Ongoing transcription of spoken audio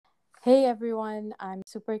Hey everyone, I'm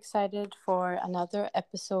super excited for another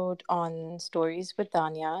episode on Stories with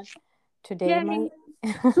Danya. Today my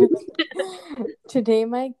Yay. today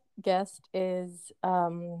my guest is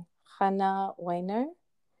Hannah Weiner,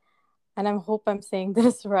 and I hope I'm saying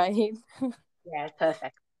this right. Yeah,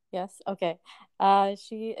 perfect. Yes, okay.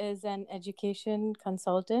 She is an education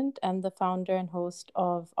consultant and the founder and host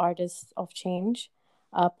of Artists of Change,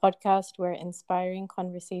 a podcast where inspiring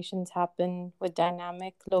conversations happen with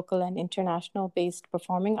dynamic local and international based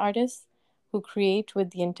performing artists who create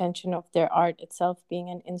with the intention of their art itself being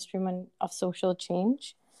an instrument of social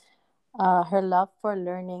change. Her love for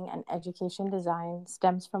learning and education design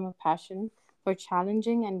stems from a passion for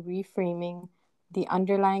challenging and reframing the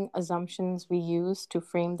underlying assumptions we use to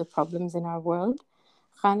frame the problems in our world.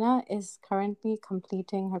 Khana is currently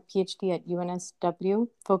completing her PhD at UNSW,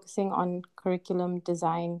 focusing on curriculum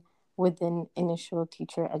design within initial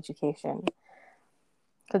teacher education.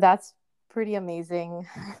 So that's pretty amazing.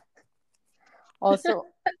 Also,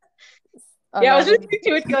 a Yeah, I was lot of listening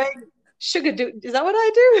to it going, sugar, is that what I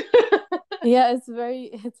do? yeah, it's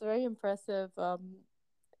very impressive.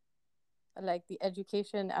 Like the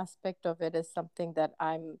education aspect of it is something that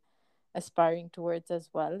I'm aspiring towards as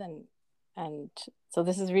well, and so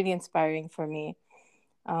this is really inspiring for me.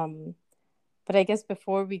 um but I guess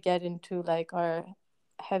before we get into like our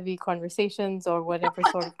heavy conversations or whatever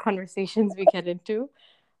sort of conversations we get into,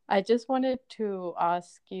 I just wanted to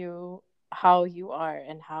ask you how you are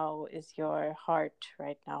and how is your heart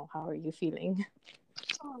right now. How are you feeling?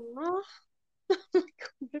 Oh, what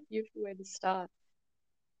a beautiful way to start.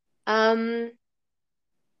 Um,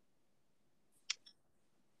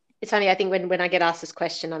 it's funny, I think when I get asked this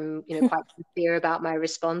question, I'm, quite sincere about my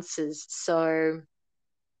responses. So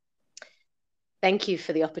thank you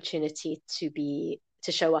for the opportunity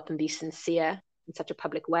to show up and be sincere in such a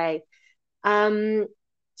public way. Um,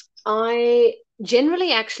 I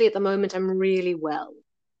generally actually at the moment I'm really well.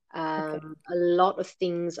 Okay. A lot of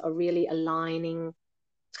things are really aligning.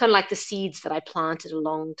 It's kind of like the seeds that I planted a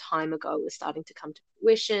long time ago are starting to come to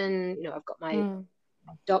fruition. I've got my Mm.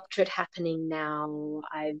 doctorate happening now.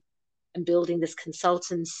 I'm building this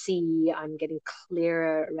consultancy. I'm getting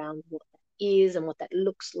clearer around what that is and what that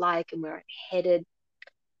looks like and where I'm headed.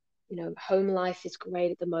 Home life is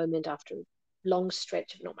great at the moment after a long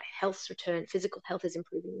stretch of not my health's returned. Physical health is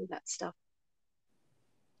improving, all that stuff.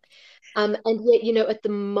 And yet, at the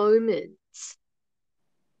moment,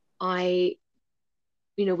 I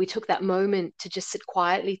we took that moment to just sit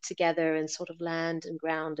quietly together and sort of land and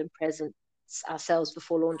ground and presence ourselves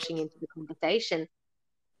before launching into the conversation.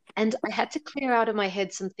 And I had to clear out of my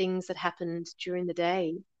head some things that happened during the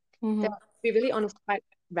day that, Mm-hmm. to be really honest, quite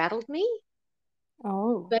rattled me.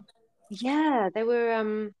 Oh. But yeah, they were,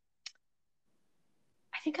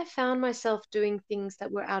 I think I found myself doing things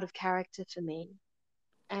that were out of character for me.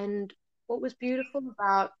 And what was beautiful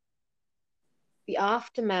about the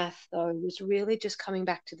aftermath, though, was really just coming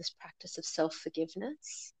back to this practice of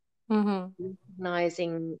self-forgiveness, Mm-hmm.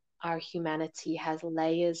 recognizing our humanity has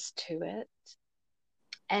layers to it.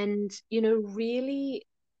 And, really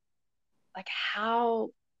like how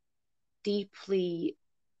deeply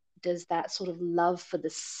does that sort of love for the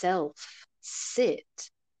self sit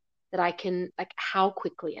that I can, like, how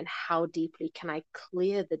quickly and how deeply can I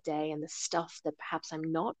clear the day and the stuff that perhaps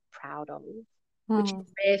I'm not proud of, which Mm-hmm.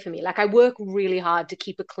 is rare for me. Like, I work really hard to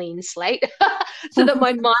keep a clean slate so that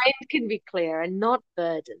my mind can be clear and not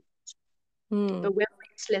burdened. Mm. But when we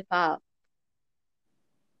slip up,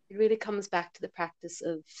 it really comes back to the practice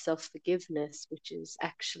of self-forgiveness, which is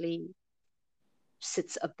actually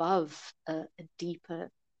sits above a deeper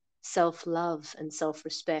self-love and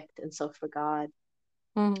self-respect and self-regard.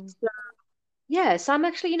 Mm. So, yeah, so I'm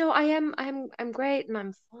actually, I'm great and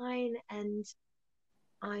I'm fine and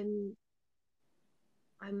I'm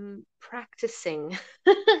I'm practicing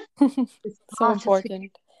this So art of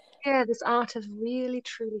important. this art of really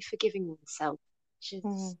truly forgiving oneself, which is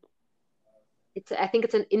Mm. I think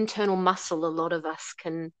it's an internal muscle a lot of us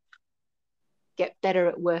can get better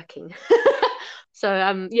at working.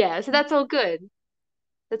 So yeah, so that's all good.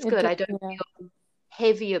 That's It good. does, I don't yeah. feel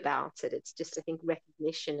heavy about it. It's just, I think,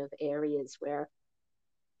 recognition of areas where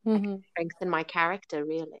I can Mm-hmm. strengthen my character,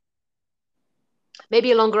 really.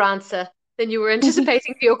 Maybe a longer answer than you were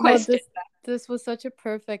anticipating for your No, question. this was such a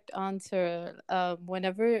perfect answer.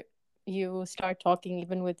 Whenever you start talking,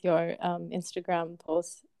 even with your Instagram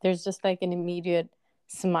posts, there's just like an immediate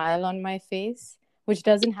smile on my face, which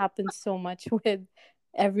doesn't happen so much with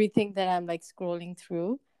everything that I'm like scrolling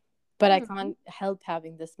through. But I Mm, can't help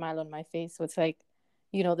having the smile on my face. So it's like,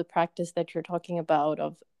 the practice that you're talking about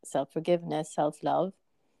of self forgiveness, self love,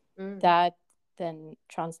 mm, that then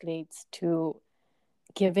translates to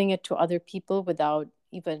giving it to other people without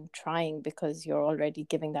even trying, because you're already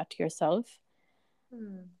giving that to yourself.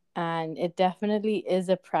 And it definitely is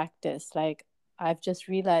a practice. Like, I've just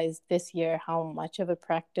realized this year how much of a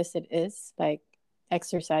practice it is, like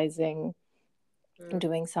exercising,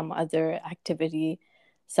 doing some other activity.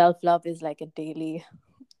 Self-love is like a daily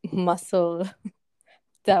muscle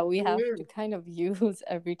that we have to kind of use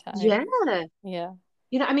every time. Yeah.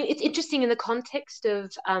 You know, I mean, it's interesting in the context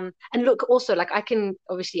of, and look, also, like, I can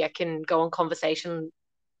go on conversation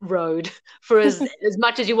road for as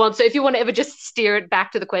much as you want. So if you want to ever just steer it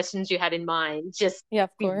back to the questions you had in mind, just Yeah,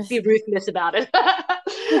 of be course. ruthless about it.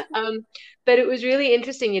 But it was really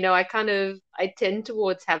interesting, you know, I tend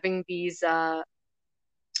towards having these, I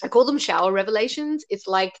call them shower revelations. It's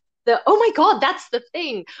like oh my God, that's the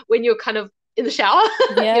thing when you're kind of in the shower.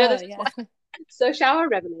 You know, Yeah, yeah. so shower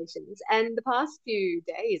revelations. And the past few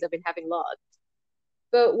days I've been having lots.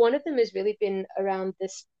 But one of them has really been around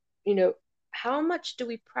this, you know, how much do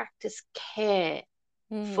we practice care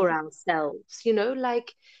for ourselves? You know,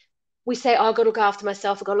 like we say, oh, I've got to look after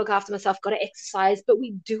myself, I've got to look after myself, I've got to exercise, but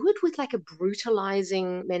we do it with like a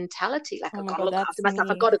brutalizing mentality. Like, Oh I've my got to God, look after that's myself,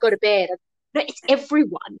 I've me. got to go to bed. No, it's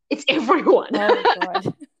everyone. It's everyone. Oh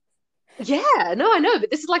God. Yeah, no, I know,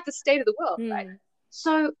 but this is like the state of the world, right? Hmm.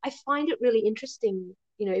 So I find it really interesting,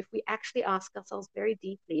 you know, if we actually ask ourselves very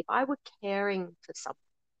deeply, if I were caring for something,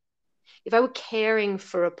 if I were caring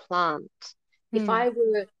for a plant, if Hmm. I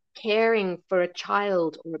were caring for a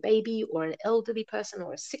child or a baby or an elderly person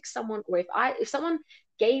or a sick someone, or if someone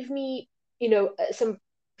gave me, you know,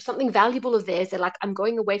 something valuable of theirs, they're like, I'm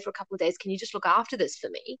going away for a couple of days, can you just look after this for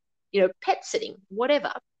me? You know, pet sitting,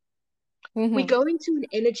 whatever. We Mm-hmm. go into an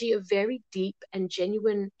energy of very deep and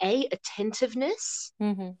genuine attentiveness,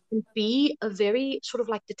 Mm-hmm. and B, a very sort of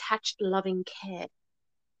like detached loving care.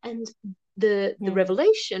 And the Mm-hmm.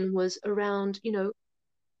 revelation was around, you know,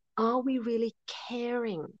 are we really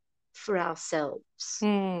caring for ourselves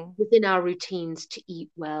Mm. within our routines to eat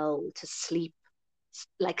well, to sleep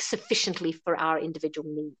like sufficiently for our individual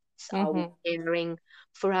needs? Are we Mm-hmm. caring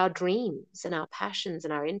for our dreams and our passions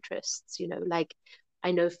and our interests? You know, like,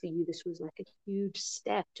 I know for you this was like a huge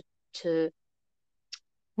step to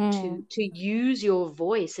Mm. to use your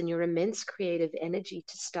voice and your immense creative energy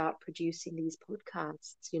to start producing these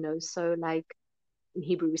podcasts, you know. So like in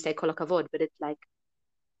Hebrew we say kol hakavod, but it's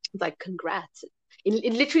like congrats.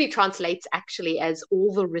 It literally translates actually as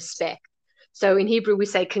all the respect. So in Hebrew we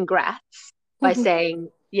say congrats by saying,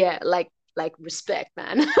 yeah, like respect,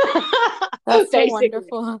 man. That's so Basically,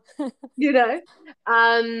 wonderful. you know.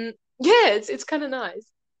 Yeah, it's kind of nice.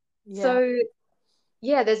 Yeah. So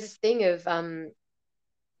yeah, there's this thing of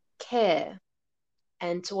care,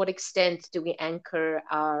 and to what extent do we anchor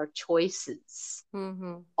our choices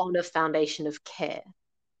Mm-hmm. on a foundation of care?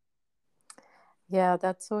 Yeah,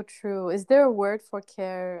 that's so true. Is there a word for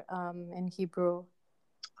care in Hebrew?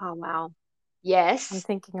 Oh wow. I'm Yes.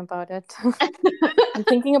 thinking about it. I'm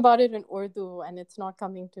thinking about it in Urdu and it's not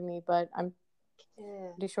coming to me, but I'm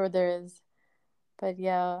Yeah. pretty sure there is. But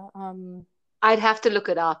yeah, I'd have to look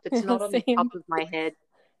it up. It's not on the top same. of my head.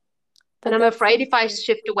 And But I'm that's afraid so if I true.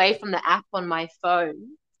 shift away from the app on my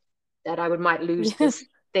phone that might lose Yeah, this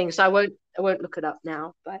thing. So I won't look it up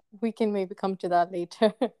now. But we can maybe come to that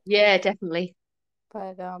later. yeah, definitely.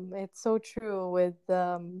 But it's so true with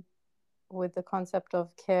the concept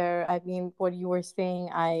of care. I mean, what you were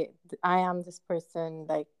saying, I am this person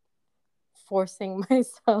like forcing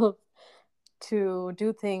myself to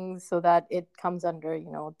do things so that it comes under,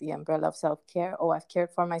 the umbrella of self-care. Oh, I've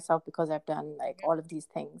cared for myself because I've done like all of these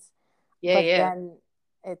things. Yeah, But yeah. then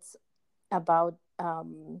it's about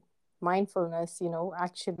mindfulness,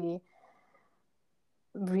 actually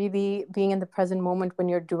really being in the present moment when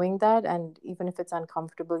you're doing that. And even if it's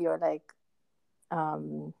uncomfortable, you're like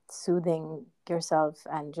soothing yourself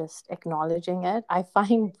and just acknowledging it. I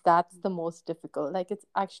find that's the most difficult. Like, it's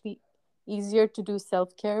actually easier to do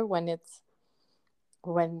self-care when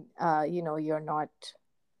you're not,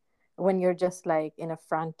 when you're just like in a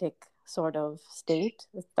frantic sort of state.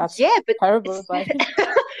 That's Yeah, but terrible, it's but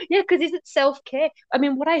yeah, because is it self-care? I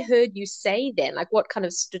mean, what I heard you say then, like what kind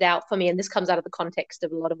of stood out for me, and this comes out of the context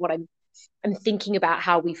of a lot of what I'm thinking about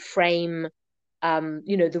how we frame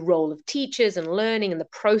you know, the role of teachers and learning and the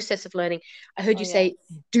process of learning. I heard oh you yes. say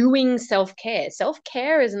doing self-care.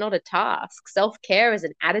 Self-care is not a task. Self-care is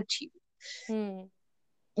an attitude. Hmm.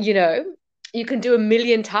 You know, you can do a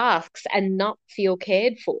million tasks and not feel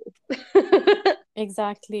cared for.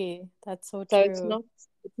 Exactly, that's so So true.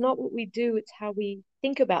 it's not what we do, it's how we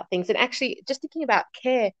think about things. And actually, just thinking about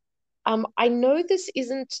care, I know this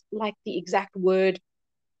isn't like the exact word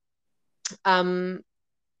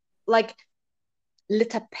like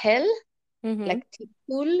litapel, Mm-hmm. like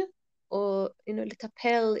tikul, or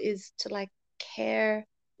litapel is to like care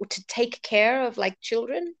or to take care of like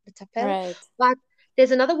children, litapel. Right. But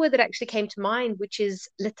there's another word that actually came to mind, which is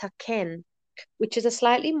litaken, which is a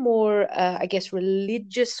slightly more, I guess,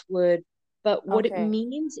 religious word. But what it Okay.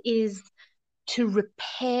 means is to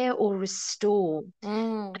repair or restore.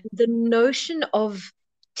 Mm. The notion of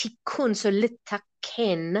tikkun, so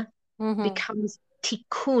litaken, Mm-hmm. becomes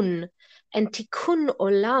tikkun, and tikkun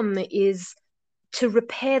olam is to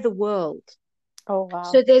repair the world. Oh,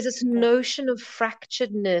 So wow. there's this Okay. notion of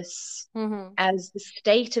fracturedness Mm-hmm. as the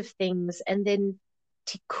state of things, and then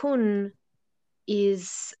tikkun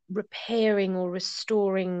is repairing or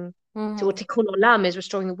restoring. Or Mm-hmm. tikkun olam is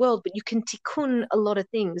restoring the world, but you can tikkun a lot of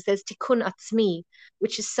things. There's tikkun atzmi,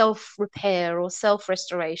 which is self-repair or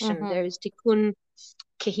self-restoration. Mm-hmm. There is tikkun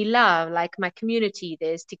kehila, like my community.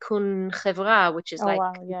 There's tikkun chevra, which is Oh, like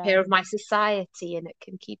wow. repair Yeah. of my society, and it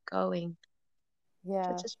can keep going. So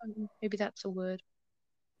Yeah. just maybe that's a word.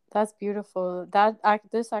 That's beautiful.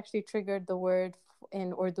 This actually triggered the word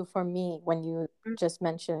in Urdu for me when you Mm. just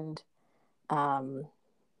mentioned um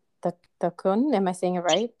the kun. Am I saying it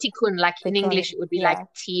right? Tikkun, like The in English, kun. it would be like Yeah,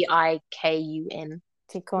 tikun. Tikkun.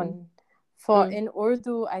 tikun. For Mm. in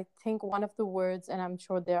Urdu, I think one of the words, and I'm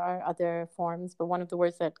sure there are other forms, but one of the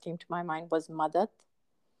words that came to my mind was madat.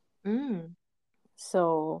 Mm.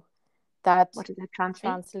 So that What does that translate?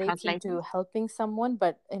 translates Translated? into helping someone,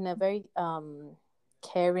 but in a very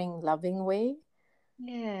caring, loving way.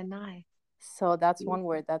 Yeah, nice. So that's one Beautiful.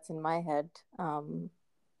 word that's in my head.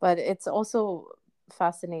 But it's also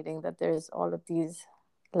fascinating that there's all of these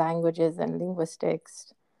languages and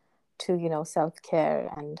linguistics to, self care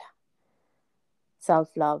and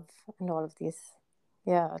self love and all of these,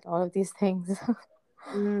 yeah, all of these things.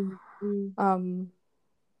 Mm. Mm. um,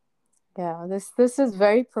 yeah, this is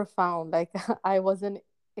very profound. Like I wasn't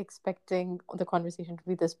expecting the conversation to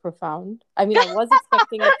be this profound. I mean, I was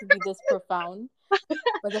expecting it to be this profound,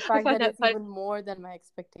 but the I fact find that that it's even more than my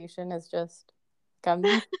expectation is just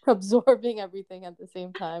I'm absorbing everything at the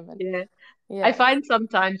same time. And yeah. I yeah. find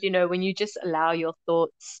sometimes, when you just allow your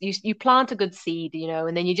thoughts, you plant a good seed,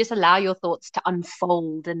 and then you just allow your thoughts to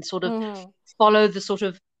unfold and sort of Hmm. follow the sort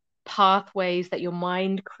of pathways that your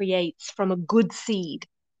mind creates from a good seed,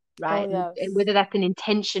 Oh right? And yes. whether that's an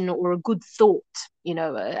intention or a good thought,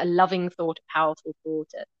 a loving thought, a powerful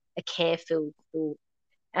thought, a care-filled thought.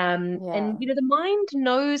 And Yeah. the mind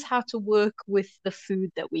knows how to work with the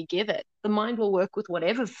food that we give it. The mind will work with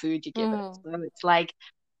whatever food you give it. Hmm. So it's like,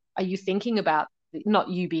 are you thinking about, not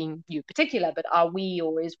you being you particular, but are we,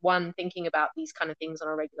 or is one thinking about these kind of things on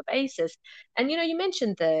a regular basis? And you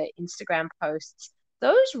mentioned the Instagram posts.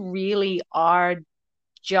 Those really are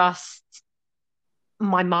just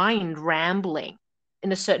my mind rambling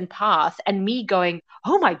in a certain path and me going,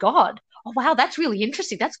 oh my God, oh wow, that's really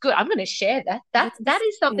interesting. That's good. I'm going to share that. That Which that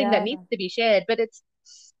is is something that yeah. needs to be shared. But it's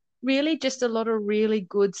really just a lot of really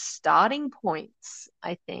good starting points,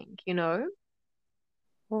 I think.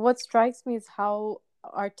 Well, what strikes me is how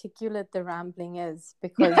articulate the rambling is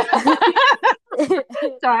because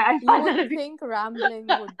Sorry, I you find would that a bit. think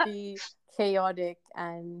rambling would be chaotic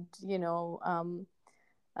and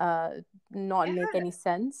uh not make Yeah, any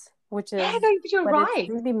sense, which yeah, is no, you're but it right.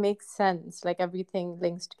 really makes sense, like everything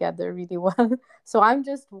links together really well. So I'm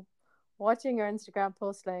just watching your Instagram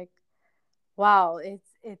post like, wow,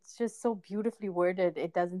 it's just so beautifully worded.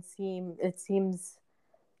 It seems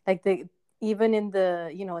like the even in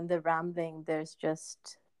the rambling there's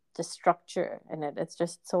just the structure in it. It's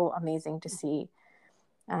just so amazing to see.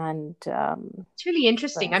 And It's really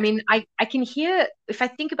interesting. but I mean, I can hear, if I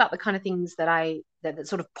think about the kind of things that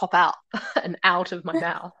sort of pop out and out of my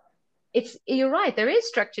mouth. You're right, there is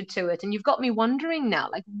structure to it, and you've got me wondering now,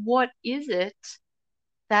 like, what is it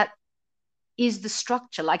that is the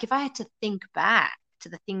structure? Like, if I had to think back to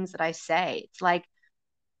the things that I say, it's like,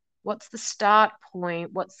 what's the start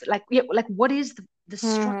point? What's like, yeah, like what is the Mhm.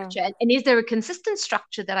 structure? And is there a consistent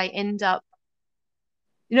structure that I end up,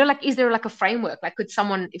 like, is there like a framework? Like, if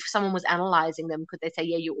someone was analyzing them, could they say,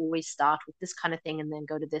 yeah, you always start with this kind of thing and then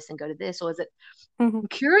go to this and go to this? Or is it, Mhm. I'm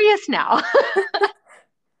curious now.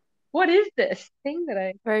 What is this thing that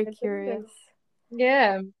Very I don't know. curious.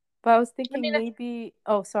 Yeah. But I was I thinking mean, maybe,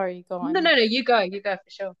 oh sorry, go no, on. no, no, you go for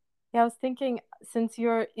sure. Yeah, I was thinking since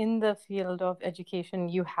you're in the field of education,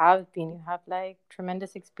 you have like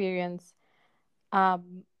tremendous experience.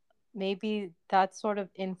 Um, maybe that sort of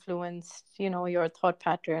influenced, your thought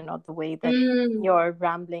pattern or the way that Mm, your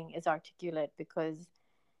rambling is articulate. Because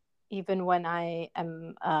even when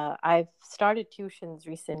I've started tuitions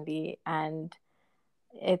recently, and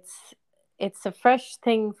it's it's a fresh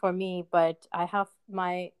thing for me, but I have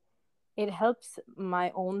my it helps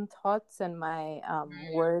my own thoughts and my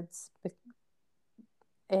words.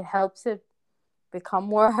 It helps it become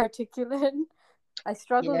more articulate. I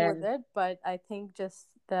struggle Yeah. with it, but I think just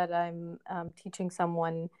that I'm teaching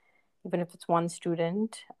someone, even if it's one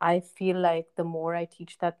student, I feel like the more I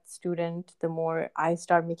teach that student, the more I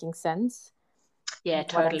start making sense Yeah,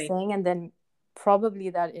 of what I'm totally. saying. And then probably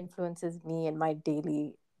that influences me in my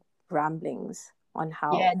daily ramblings on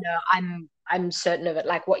Yeah, how. no, I'm certain of it.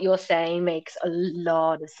 Like what you're saying makes a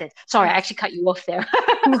lot of sense. Sorry, I actually cut you off there.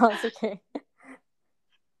 No, it's okay.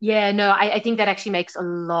 Yeah, no, I think that actually makes a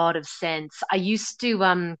lot of sense. I used to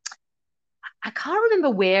I can't remember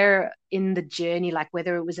where in the journey, like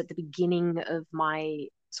whether it was at the beginning of my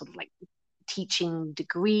sort of like teaching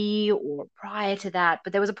degree or prior to that,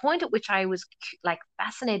 but there was a point at which I was like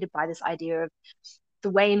fascinated by this idea of the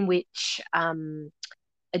way in which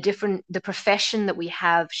the profession that we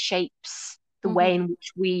have shapes the way Mm-hmm. in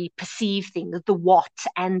which we perceive things, the what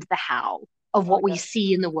and the how of Oh, what we yes.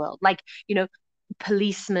 see in the world. Like,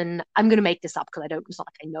 policemen, I'm going to make this up because it's not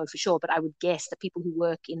like I know for sure, but I would guess that people who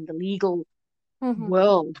work in the legal Mm-hmm.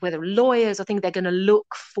 world, whether lawyers or things, they're going to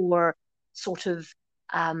look for sort of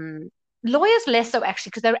um, lawyers less so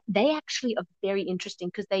actually because they actually are very interesting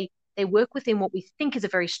because they work within what we think is a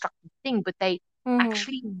very structured thing, but they Mm-hmm.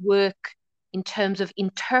 actually work in terms of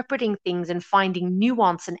interpreting things and finding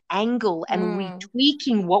nuance and angle and Mm-hmm.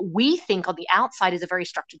 retweaking what we think on the outside is a very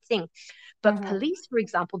structured thing. But Mm-hmm. police, for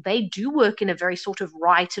example, they do work in a very sort of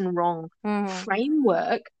right and wrong Mm-hmm.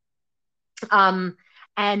 framework.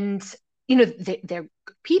 And they're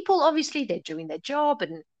people, obviously they're doing their job,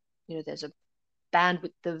 and there's a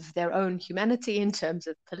bandwidth of their own humanity in terms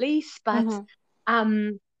of police, but Mm-hmm.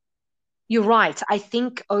 um you're right. I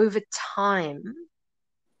think over time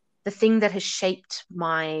the thing that has shaped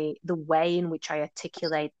the way in which I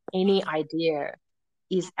articulate any idea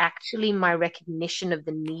is actually my recognition of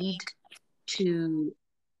the need to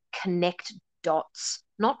connect dots,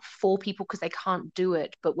 not for people because they can't do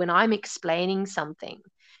it, but when I'm explaining something,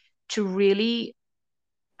 to really,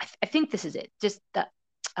 I think this is it, just that,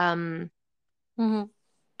 um, Mm-hmm.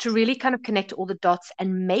 to really kind of connect all the dots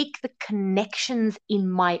and make the connections in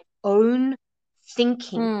my own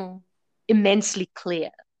thinking Mm. immensely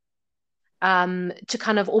clear. To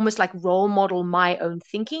kind of almost like role model my own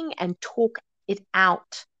thinking and talk it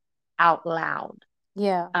out loud.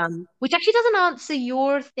 Yeah. Which actually doesn't answer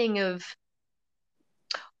your thing of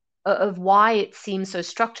why it seems so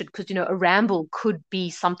structured, because a ramble could be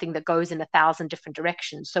something that goes in 1,000 different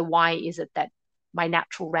directions. So why is it that my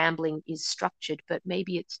natural rambling is structured, but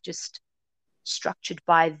maybe it's just structured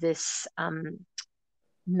by this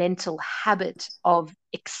mental habit of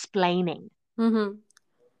explaining. Mm-hmm.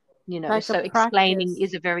 Like a So explaining practice.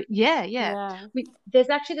 is a very, yeah. Yeah. There's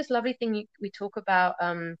actually this lovely thing we talk about.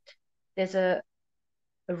 There's a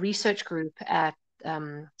research group at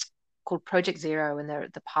called Project Zero, and they're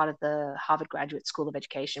the part of the Harvard Graduate School of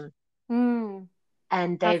Education. Mm.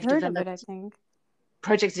 And I've they've heard of it, I developed think.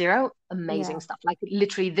 Project Zero, amazing Yeah. stuff. Like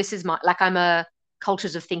literally, this is I'm a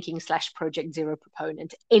cultures of thinking / Project Zero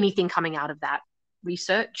proponent. Anything coming out of that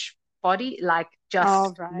research body, like, All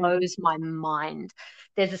just right. blows my mind.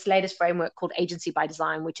 There's this latest framework called Agency by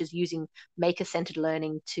Design, which is using maker-centered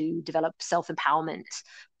learning to develop self-empowerment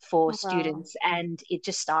for Wow. students. And it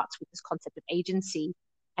just starts with this concept of agency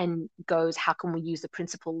and goes, how can we use the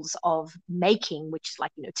principles of making, which is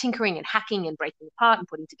like, tinkering and hacking and breaking apart and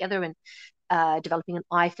putting together, and developing an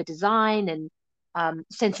eye for design and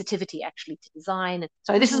sensitivity actually to design.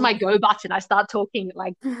 So this is my Mm-hmm. go button. I start talking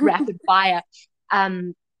like rapid fire.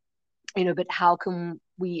 Um, but how can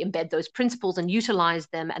we embed those principles and utilize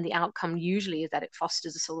them? And the outcome usually is that it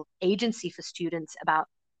fosters a sort of agency for students about,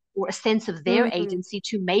 or a sense of their Mm-hmm. agency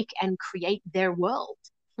to make and create their world.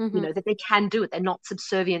 Mm-hmm. That they can do it. They're not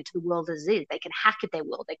subservient to the world as is. They can hack at their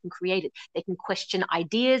world. They can create it. They can question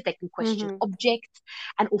ideas. They can question Mm-hmm. objects.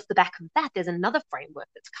 And off the back of that, there's another framework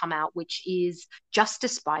that's come out, which is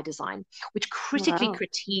Justice by Design, which critically Wow.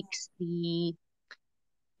 critiques the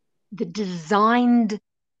designed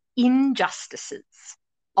injustices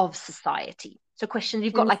of society. So questions,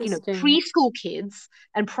 you've got like, Interesting. preschool kids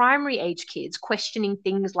and primary age kids questioning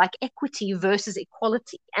things like equity versus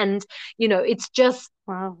equality. And,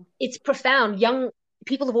 Wow. it's profound. Young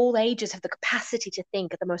people of all ages have the capacity to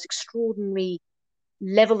think at the most extraordinary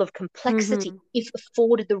level of complexity Mm-hmm. if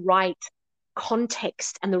afforded the right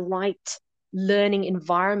context and the right learning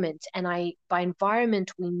environment. And by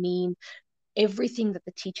environment, we mean everything that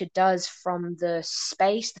the teacher does, from the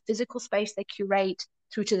space, the physical space they curate,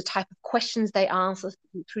 through to the type of questions they answer,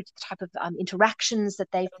 through to the type of interactions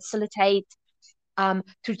that they facilitate,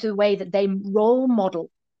 through to the way that they role model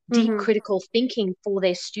deep critical thinking for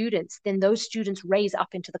their students, then those students raise up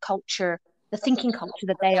into the culture, the thinking culture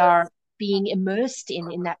that they are being immersed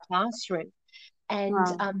in that classroom. And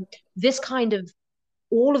this kind of,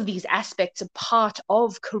 all of these aspects are part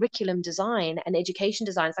of curriculum design and education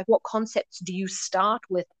design. It's like, what concepts do you start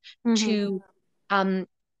with to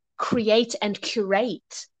create and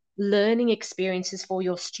curate learning experiences for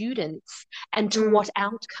your students, and to what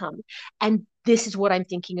outcome? And this is what I'm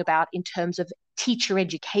thinking about in terms of teacher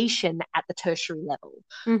education at the tertiary level.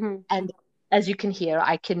 And as you can hear,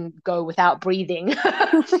 I can go without breathing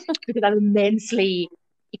because I'm immensely,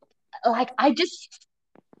 like, I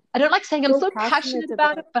don't like saying I'm so passionate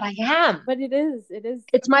about it, but I am. But it is.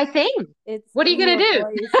 It's my thing. What are you going to do?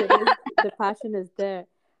 The passion is there.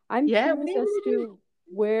 I'm curious as to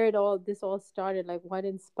where this all started. Like, what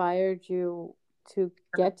inspired you to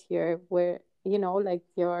get here? Where, like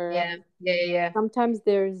your... Yeah. Sometimes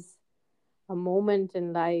there's a moment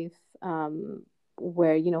in life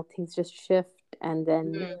where, things just shift, and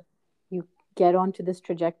then you get onto this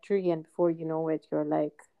trajectory, and before you know it, you're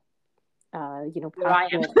like,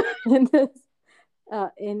 passionate in this,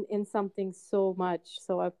 in something so much.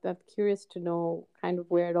 So I'm curious to know kind of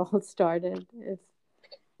where it all started.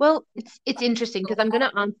 Well, it's interesting because I'm going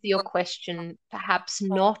to answer your question perhaps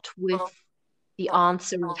not with the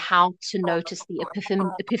answer of how to notice the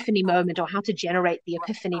epiphany moment, or how to generate the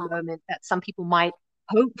epiphany moment that some people might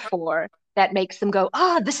hope for, that makes them go,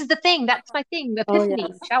 this is the thing, that's my thing, epiphany,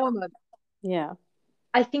 shower moment. Yeah.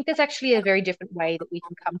 I think there's actually a very different way that we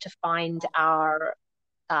can come to find our,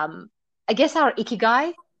 I guess, our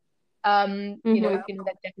ikigai. You know, if you know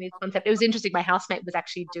that Japanese concept. It was interesting. My housemate was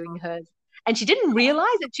actually doing hers, and she didn't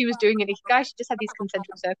realize that she was doing an ikigai. She just had these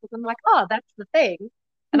concentric circles. I'm like, that's the thing.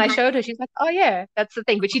 And I showed her. She's like, oh yeah, that's the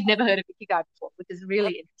thing. But she'd never heard of ikigai before, which is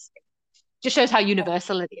really interesting. Just shows how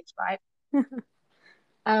universal it is, right?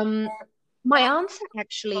 My answer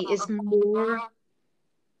actually is more.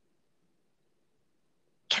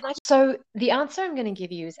 So the answer I'm going to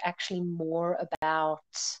give you is actually more about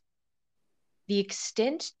the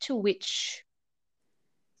extent to which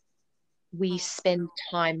we spend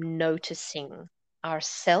time noticing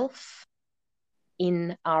ourselves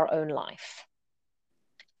in our own life.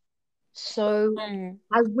 So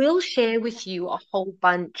I will share with you a whole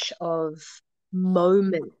bunch of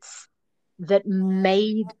moments that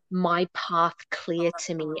made my path clear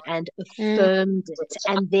to me and affirmed it.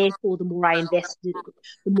 And therefore, the more I invested in it,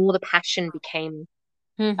 the more the passion became,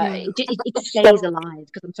 it stays alive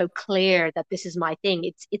because I'm so clear that this is my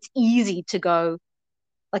thing. It's easy to go,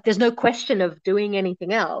 like, there's no question of doing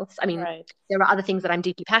anything else. I mean, there are other things that I'm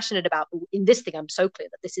deeply passionate about, but in this thing, I'm so clear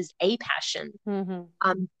that this is a passion.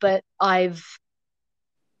 But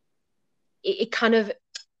it kind of,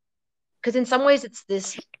 because in some ways it's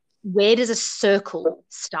this, where does a circle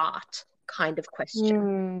start kind of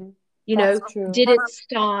question. You know, did it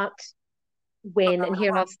start when, and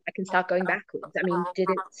here I can start going backwards. I mean, did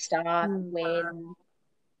it start when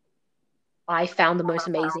I found the most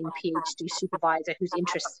amazing PhD supervisor whose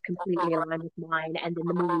interests completely align with mine, and then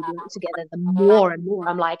the more we work together, the more and more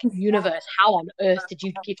I'm like, universe, how on earth did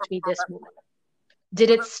you gift me this woman?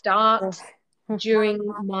 Did it start during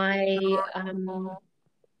my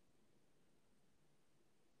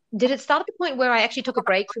did it start at the point where I actually took a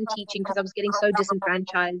break from teaching because I was getting so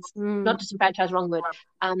disenfranchised, not disenfranchised, wrong word,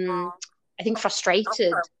 I think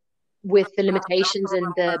frustrated with the limitations and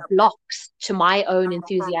the blocks to my own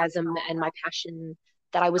enthusiasm and my passion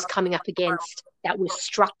that I was coming up against, that was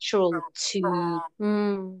structural to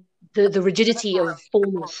the rigidity of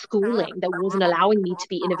formal schooling that wasn't allowing me to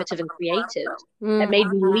be innovative and creative, that made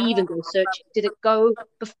me leave and go searching? Did it go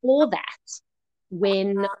before that,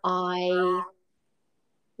 when I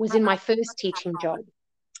was in my first teaching job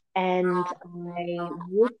and I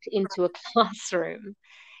walked into a classroom?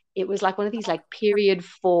 It was like one of these, like, period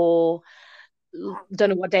 4, don't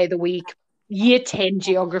know what day of the week, year 10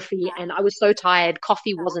 geography, and I was so tired,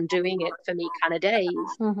 coffee wasn't doing it for me kind of days.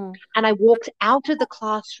 And I walked out of the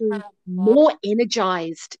classroom more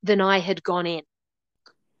energized than I had gone in.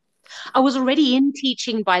 I was already in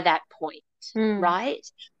teaching by that point, right?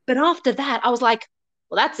 But after that, I was like,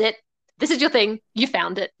 well, that's it. This is your thing. You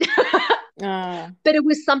found it. But it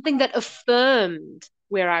was something that affirmed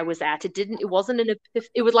where I was at. It wasn't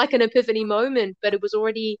it was like an epiphany moment, but it was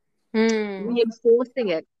already reinforcing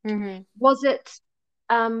it. Was it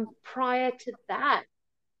prior to that?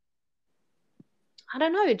 I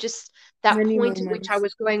don't know, just that point at which I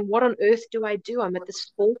was going, what on earth do I do? I'm at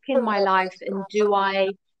this fork in my life, and do I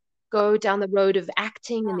go down the road of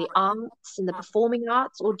acting and the arts and the performing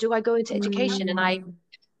arts, or do I go into education? And I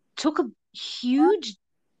took a huge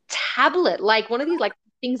tablet, like one of these like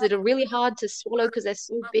things that are really hard to swallow because they're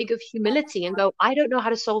so big, of humility, and go, I don't know how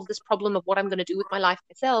to solve this problem of what I'm going to do with my life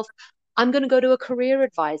myself. I'm going to go to a career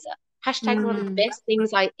advisor. Hashtag one of the best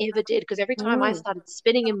things I ever did, because every time I started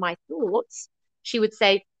spinning in my thoughts, she would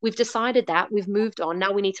say, we've decided that, we've moved on,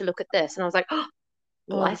 now we need to look at this. And I was like, oh,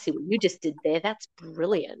 well, I see what you just did there. That's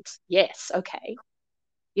brilliant. Yes, okay.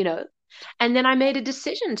 You know, and then I made a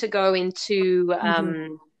decision to go into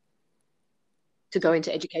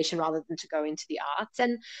education rather than to go into the arts.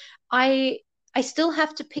 And I still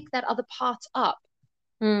have to pick that other part up,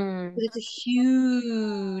 because it's a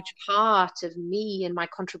huge part of me and my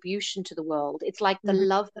contribution to the world. It's like the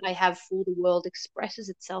love that I have for the world expresses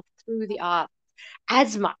itself through the arts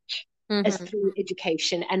as much as through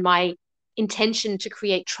education, and my intention to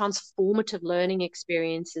create transformative learning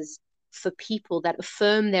experiences for people that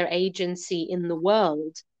affirm their agency in the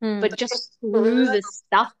world, but just through the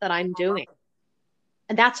stuff that I'm doing.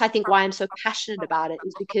 And that's, I think, why I'm so passionate about it,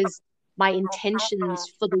 is because my intentions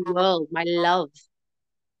for the world, my love,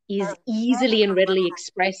 is easily and readily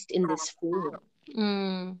expressed in this form.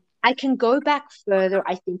 I can go back further,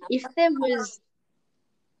 I think. If there was,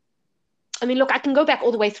 I mean, look, I can go back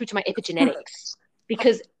all the way through to my epigenetics,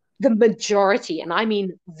 because the majority, and I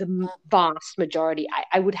mean the vast majority,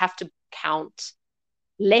 I would have to count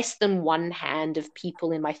less than one hand of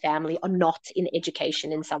people in my family are not in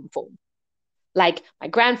education in some form. Like my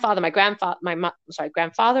grandfather and grandmother,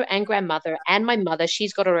 and my mother,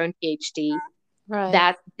 she's got her own PhD. Right.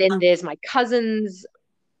 That then there's my cousins,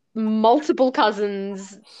 multiple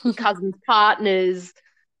cousins partners,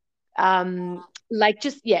 like,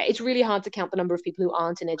 just, yeah, it's really hard to count the number of people who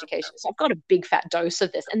aren't in education. So I've got a big fat dose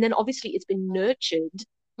of this. And then obviously it's been nurtured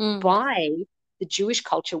by the Jewish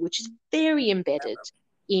culture, which is very embedded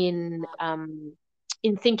in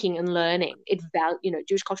thinking and learning.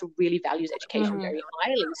 Jewish culture really values education very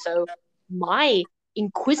highly. So my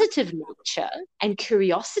inquisitive nature and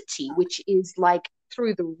curiosity, which is like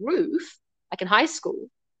through the roof, like in high school,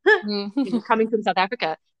 coming from South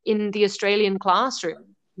Africa, in the Australian classroom,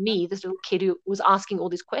 me, this little kid who was asking all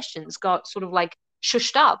these questions, got sort of like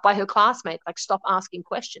shushed up by her classmates, like, stop asking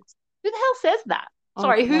questions. Who the hell says that?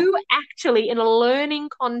 Sorry, who actually in a learning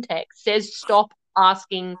context says stop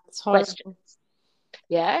asking questions?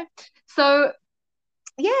 Yeah. So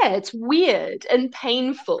yeah, it's weird and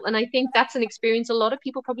painful. And I think that's an experience a lot of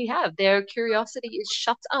people probably have. Their curiosity is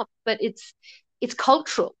shut up, but it's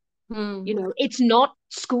cultural. It's not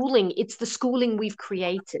schooling, it's the schooling we've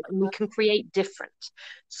created, and we can create different.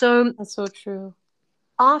 So that's so true.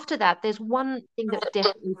 After that, there's one thing that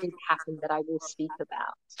definitely did happen that I will speak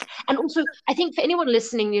about. And also, I think for anyone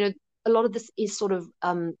listening, a lot of this is sort of,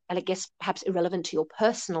 and I guess perhaps irrelevant to your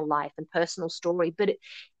personal life and personal story, but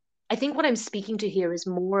I think what I'm speaking to here is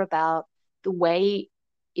more about the way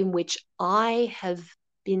in which I have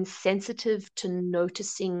been sensitive to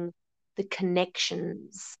noticing the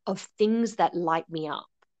connections of things that light me up.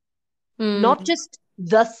 Not just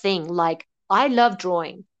the thing, like, I love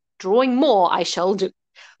drawing more I shall do.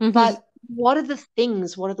 But what are the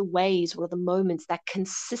things, what are the ways, what are the moments that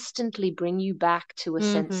consistently bring you back to a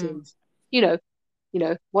sense of,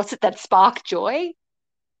 what's it that spark joy?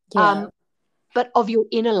 Yeah. But of your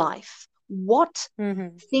inner life, what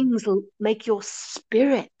things make your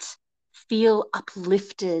spirit feel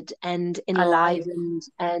uplifted and enlivened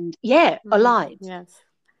and alive? Yes.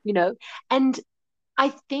 And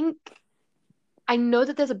I know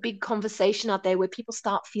that there's a big conversation out there where people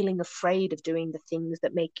start feeling afraid of doing the things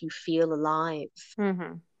that make you feel alive.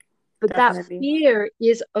 But Definitely. that fear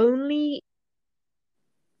is only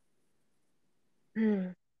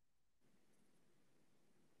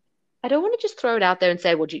I don't want to just throw it out there and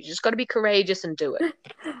say, well, you just got to be courageous and do it.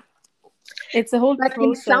 It's a whole but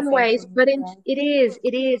process. In some ways, but it is,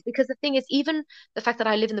 because the thing is, even the fact that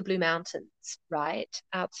I live in the Blue Mountains, right?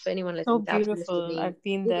 Out for anyone listening, so beautiful. I've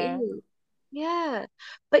been there. Yeah.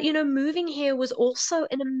 But, moving here was also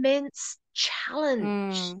an immense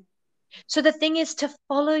challenge. So the thing is, to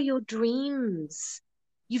follow your dreams,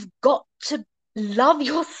 you've got to love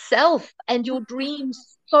yourself and your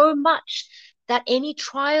dreams so much that any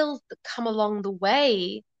trials that come along the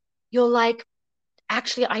way, you're like,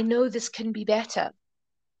 actually, I know this can be better.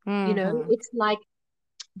 It's like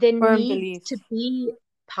there needs to be,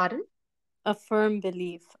 pardon? A firm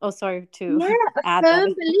belief. Oh, sorry, a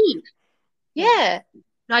firm belief. Yeah.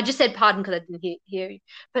 No, I just said pardon because I didn't hear you.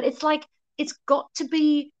 But it's like, it's got to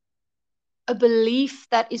be a belief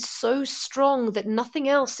that is so strong that nothing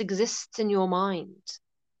else exists in your mind.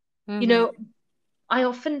 I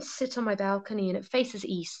often sit on my balcony and it faces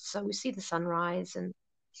east, so we see the sunrise. And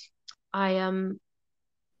I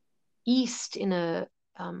East in a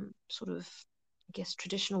sort of, I guess,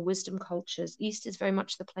 traditional wisdom cultures, East is very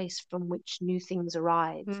much the place from which new things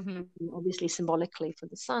arise, Mm-hmm. obviously symbolically for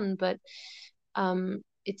the sun, but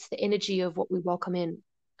it's the energy of what we welcome in.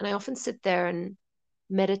 And I often sit there and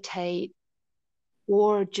meditate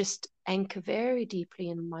or just anchor very deeply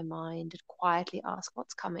in my mind and quietly ask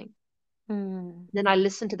what's coming. Mm. Then I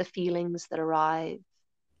listen to the feelings that arrive.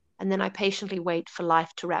 And then I patiently wait for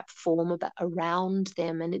life to wrap form around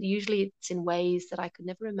them. And usually it's in ways that I could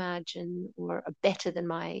never imagine or are better than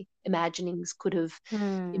my imaginings could have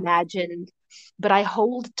Mm. imagined. But I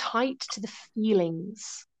hold tight to the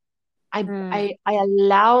feelings. Mm. I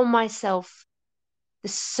allow myself the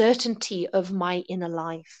certainty of my inner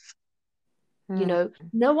life. Mm.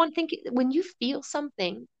 No one think when you feel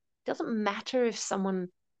something, it doesn't matter if someone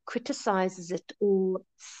criticizes it or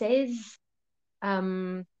says,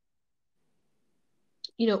 um,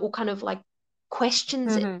 or kind of like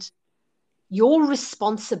questions Mm-hmm. it. Your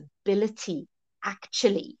responsibility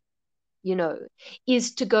actually,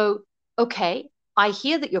 is to go, okay, I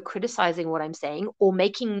hear that you're criticizing what I'm saying or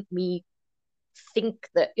making me think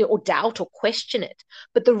that or doubt or question it.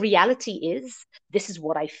 But the reality is, this is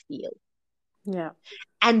what I feel. Yeah.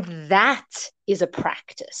 And that is a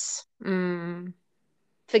practice. Mm.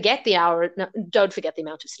 Forget the hour. No, don't forget the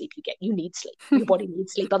amount of sleep you get. You need sleep. Your body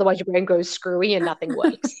needs sleep. Otherwise, your brain goes screwy and nothing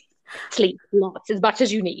works. Sleep lots, as much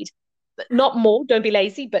as you need. But not more. Don't be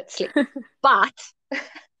lazy, but sleep. But,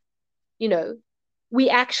 you know, we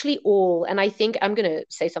actually all, and I think I'm going to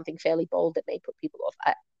say something fairly bold that may put people off.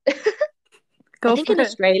 I Go think for in it.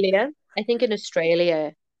 Australia, I think in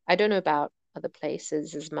Australia, I don't know about other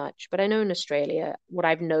places as much, but I know in Australia, what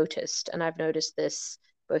I've noticed, and I've noticed this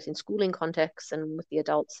both in schooling contexts and with the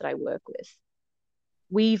adults that I work with,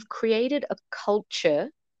 we've created a culture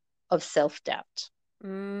of self-doubt.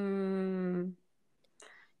 Mm.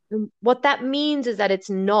 And what that means is that it's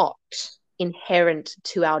not inherent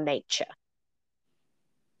to our nature,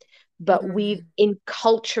 but we've Mm.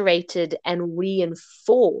 enculturated and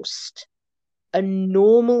reinforced a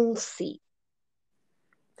normalcy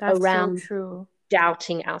That's so around true.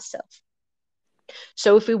 doubting ourselves.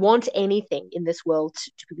 So if we want anything in this world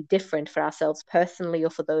to be different for ourselves personally or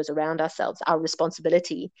for those around ourselves, our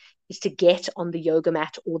responsibility is to get on the yoga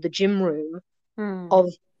mat or the gym room Mm.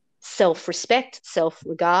 of self-respect,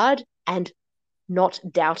 self-regard, and not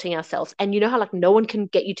doubting ourselves. And you know how like no one can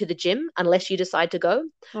get you to the gym unless you decide to go? Of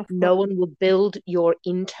course. No one will build your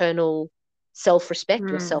internal self-respect,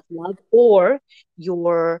 your Mm. self-love, or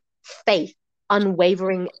your faith,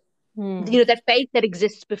 unwavering, Mm. that faith that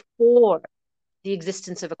exists before the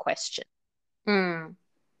existence of a question. Mm.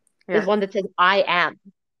 There's Yes. one that says, I am.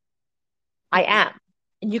 And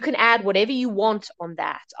you can add whatever you want on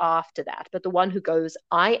that after that. But the one who goes,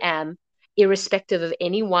 I am, irrespective of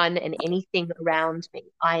anyone and anything around me,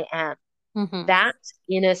 I am. Mm-hmm. That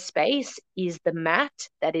inner space is the mat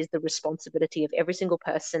that is the responsibility of every single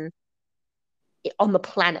person on the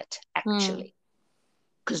planet, Mm. actually,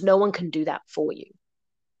 because no one can do that for you.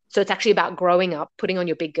 So it's actually about growing up, putting on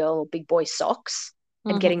your big girl or big boy socks,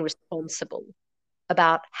 and Mm-hmm. getting responsible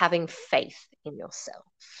about having faith in yourself.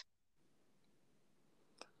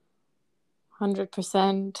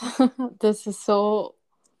 100%. This is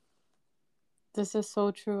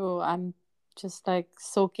so true. I'm just like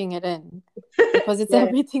soaking it in because it's Yeah,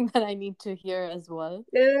 everything that I need to hear as well.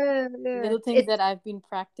 yeah. Little things that I've been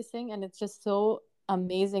practicing, and it's just so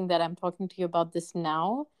amazing that I'm talking to you about this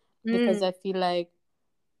now because Mm, I feel like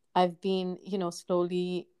I've been,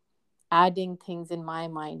 slowly adding things in my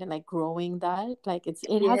mind and like growing that. Like it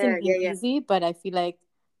yeah, hasn't been yeah, yeah. easy, but I feel like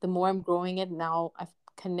the more I'm growing it now, I've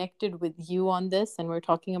connected with you on this and we're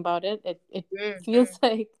talking about it. It Mm. feels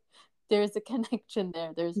like there's a connection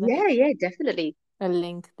there. There's Yeah, like yeah, definitely. a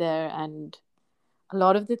link there, and a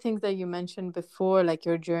lot of the things that you mentioned before, like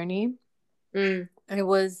your journey, Mm. it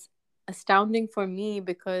was astounding for me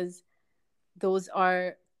because those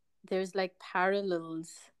are there's like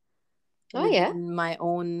parallels Oh, yeah. within my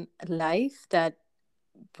own life that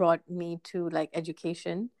brought me to like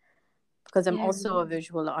education because I'm Yeah, also a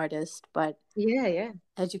visual artist, but yeah, yeah.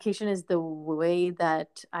 education is the way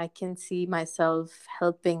that I can see myself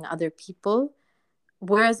helping other people.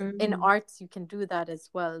 Whereas in Mm. arts, you can do that as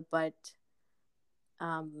well, but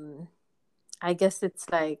um, I guess it's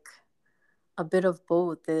like a bit of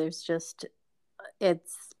both.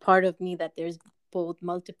 It's part of me that there's both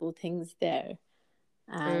multiple things there.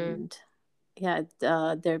 Mm. And yeah,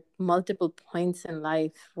 there are multiple points in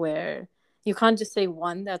life where you can't just say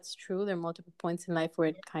one that's true. There are multiple points in life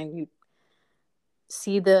where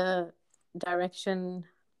see the direction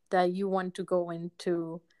that you want to go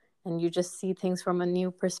into, and you just see things from a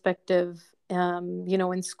new perspective,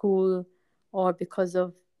 in school, or because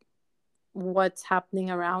of what's happening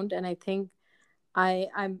around. And I think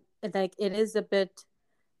I'm like, it is a bit,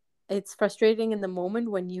 it's frustrating in the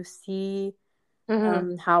moment when you see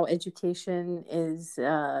how education is,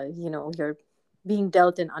 you're being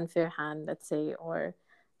dealt an unfair hand, let's say, or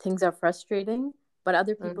things are frustrating, but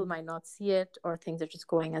other people might not see it, or things are just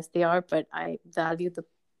going as they are. But I value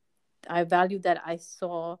that I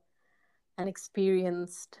saw and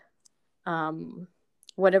experienced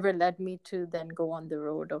whatever led me to then go on the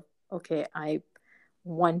road of, okay, I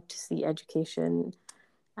want to see education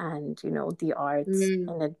and the arts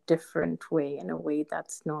in a different way, in a way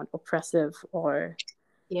that's not oppressive, or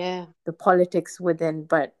the politics within.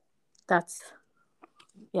 But that's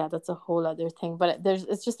a whole other thing. But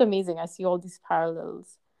it's just amazing. I see all these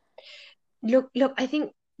parallels. Look, I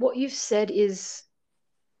think what you've said is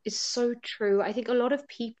so true. I think a lot of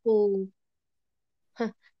people,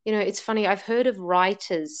 it's funny, I've heard of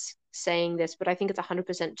writers saying this, but I think it's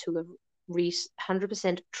 100% true of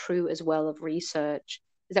 100% true as well of research,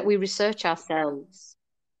 is that we research ourselves,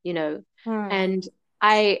 and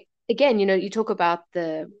again, you talk about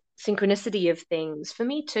the synchronicity of things. For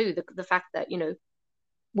me too, the fact that,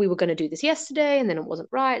 we were going to do this yesterday and then it wasn't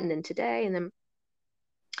right, and then today, and then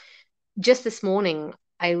just this morning,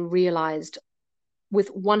 I realized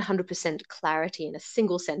with 100% clarity in a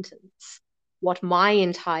single sentence what my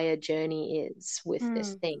entire journey is with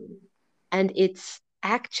this thing. And it's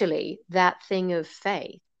actually that thing of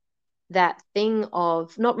faith, that thing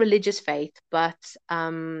of not religious faith, but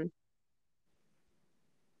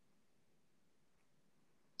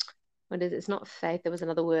what is it? It's not faith. There was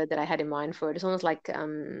another word that I had in mind for it. It's almost like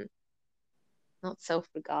not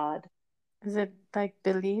self-regard. Is it like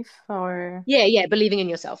belief, or believing in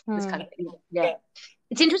yourself, this kind of thing.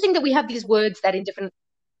 It's interesting that we have these words that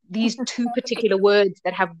these two particular words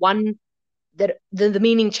that have one, that the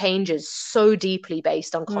meaning changes so deeply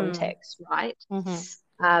based on context, right?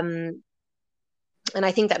 And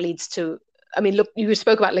I think that leads to, look, you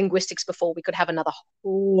spoke about linguistics before. We could have another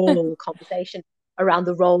whole conversation around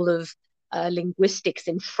the role of linguistics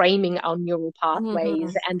in framing our neural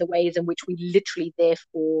pathways and the ways in which we literally,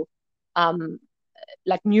 therefore,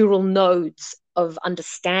 like neural nodes of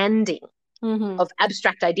understanding of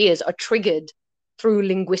abstract ideas are triggered through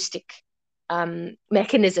linguistic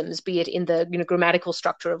mechanisms, be it in the grammatical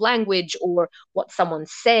structure of language, or what someone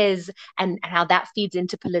says, and how that feeds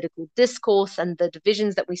into political discourse and the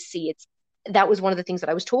divisions that we see. That was one of the things that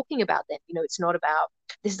I was talking about then. It's not about,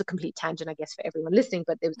 this is a complete tangent, I guess, for everyone listening,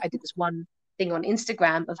 but I did this one thing on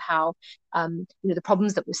Instagram of how the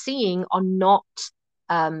problems that we're seeing are not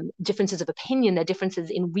differences of opinion, they're differences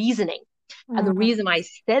in reasoning. And the reason I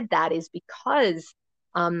said that is because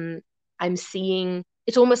I'm seeing,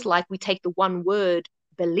 it's almost like we take the one word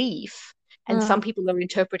belief, and some people are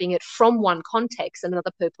interpreting it from one context, and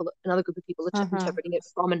another group of people are interpreting it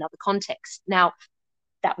from another context. Now,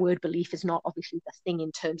 that word belief is not obviously the thing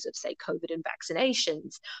in terms of, say, COVID and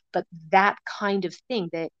vaccinations, but that kind of thing,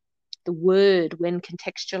 that the word, when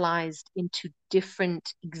contextualized into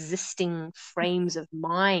different existing frames of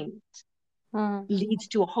mind, leads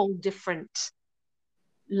to a whole different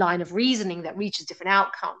line of reasoning that reaches different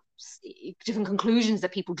outcomes, different conclusions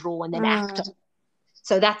that people draw and then act on.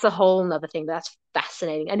 So that's a whole nother thing that's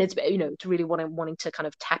fascinating. And it's, it's really what I'm wanting to kind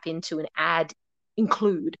of tap into and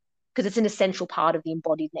include, because it's an essential part of the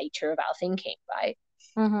embodied nature of our thinking, right?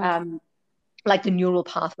 Like the neural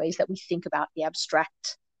pathways that we think about the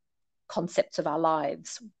abstract concepts of our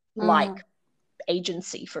lives, like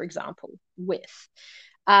agency, for example, with.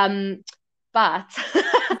 But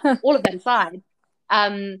all of that aside,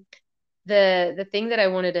 the thing that I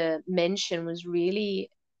wanted to mention was really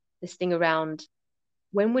this thing around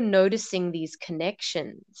when we're noticing these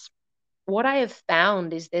connections. What I have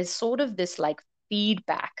found is there's sort of this like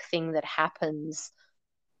feedback thing that happens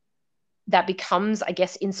that becomes, I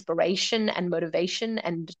guess, inspiration and motivation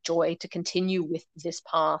and joy to continue with this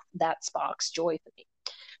path that sparks joy for me.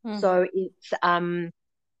 So it's,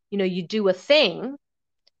 you do a thing,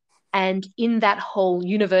 and in that whole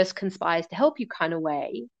universe conspires to help you kind of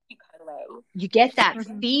way, you get that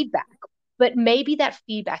feedback. But maybe that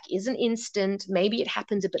feedback isn't instant. Maybe it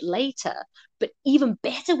happens a bit later, but even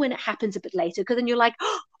better when it happens a bit later, because then you're like,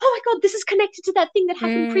 oh my God, this is connected to that thing that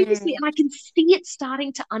happened previously, and I can see it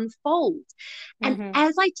starting to unfold. And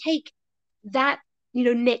as I take that,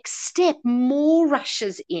 next step, more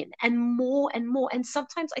rushes in and more and more. And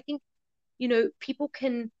sometimes I think, people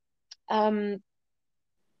can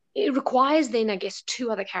it requires then, I guess,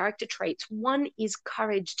 two other character traits. One is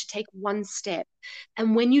courage to take one step.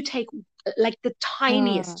 And when you take like the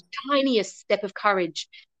Mm. tiniest step of courage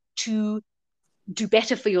to do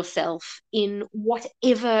better for yourself in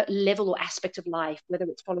whatever level or aspect of life, whether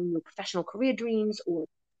it's following your professional career dreams or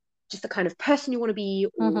just the kind of person you want to be,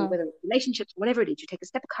 or Mm-hmm. whether it's relationships, whatever it is, you take a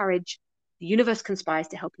step of courage, the universe conspires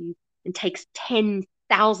to help you and takes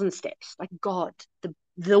 10,000 steps. Like God,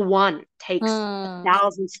 the one takes Mm.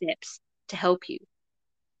 1,000 steps to help you.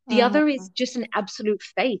 The other Mm-hmm. is just an absolute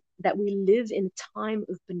faith that we live in a time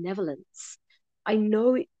of benevolence. I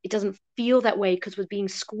know it doesn't feel that way because we're being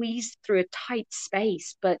squeezed through a tight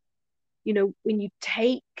space, but when you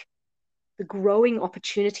take the growing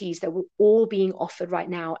opportunities that we're all being offered right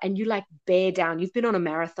now, and you like bear down, you've been on a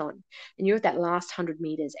marathon and you're at that last 100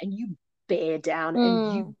 meters and you bear down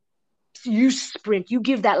and Mm. you sprint, you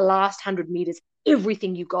give that last 100 meters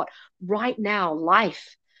everything you got. Right now,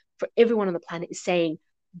 life for everyone on the planet is saying,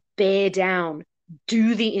 bear down,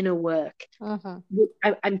 do the inner work. Mm-hmm.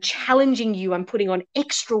 I'm challenging you. I'm putting on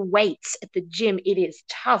extra weights at the gym. It is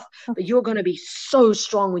tough, but you're going to be so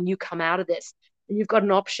strong when you come out of this. And you've got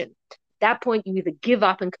an option. At that point, you either give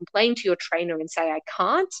up and complain to your trainer and say, I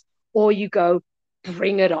can't, or you go,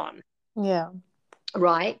 bring it on. Yeah.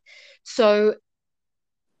 Right. So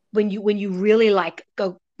when you really like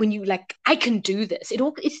go, when you like, I can do this,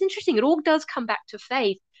 it's interesting. It all does come back to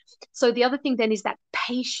faith. So the other thing then is that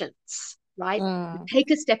patience, right? You Mm.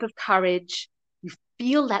 take a step of courage, you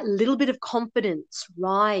feel that little bit of confidence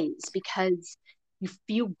rise because you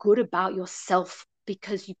feel good about yourself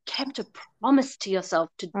because you kept a promise to yourself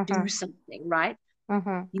to do Mm-hmm. something, right?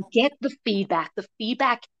 Mm-hmm. You get the feedback. The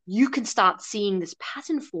feedback, you can start seeing this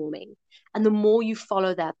pattern forming. And the more you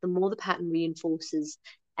follow that, the more the pattern reinforces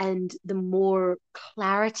and the more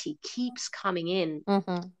clarity keeps coming in.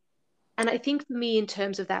 Mm-hmm. And I think for me, in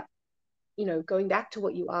terms of that, going back to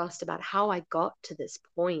what you asked about how I got to this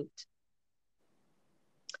point,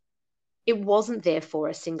 it wasn't there for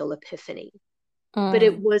a single epiphany, but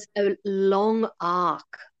it Mm. was a long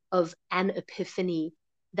arc of an epiphany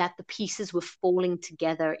that the pieces were falling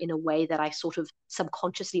together in a way that I sort of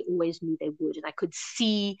subconsciously always knew they would. And I could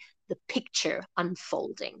see the picture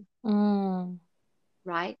unfolding, Mm.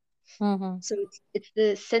 right? Mm-hmm. So it's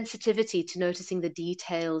the sensitivity to noticing the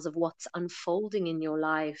details of what's unfolding in your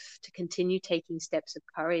life, to continue taking steps of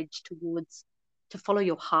courage towards to follow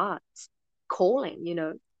your heart's calling,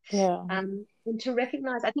 Yeah. and to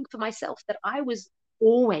recognize, I think for myself, that I was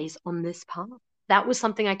always on this path. That was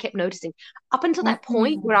something I kept noticing up until that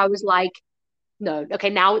point Mm-hmm. where I was like, no, okay,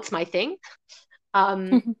 now it's my thing.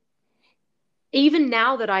 Um, Even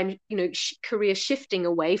now that I'm, career shifting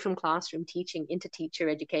away from classroom teaching into teacher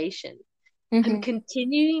education, I'm Mm-hmm.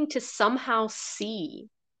 continuing to somehow see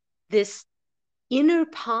this inner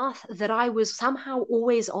path that I was somehow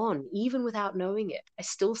always on, even without knowing it. I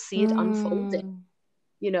still see it unfolding, Mm.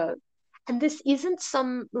 you know. And this isn't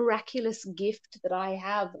some miraculous gift that I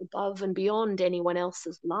have above and beyond anyone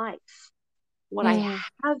else's life. What I Mm.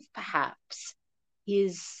 have perhaps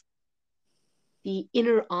is the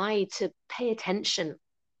inner eye to pay attention,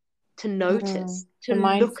 to Mm. notice, to The look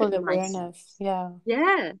mindful at myself. awareness. Yeah.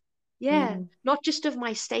 Yeah, yeah. Mm. Not just of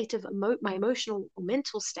my state of my emotional or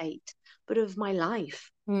mental state, but of my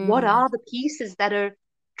life. What Mm. are the pieces that are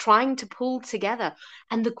trying to pull together?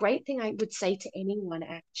 And the great thing I would say to anyone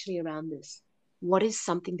actually around this, what is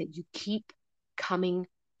something that you keep coming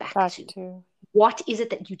back Back to? to. What is it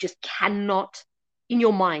that you just cannot, in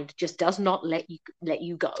your mind, just does not let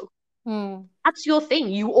you go? Mm. That's your thing.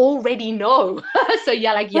 You already know. So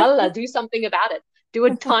yeah, like yalla, do something about it. Do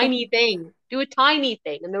a tiny thing. Do a tiny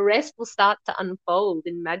thing, and the rest will start to unfold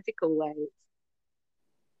in magical ways.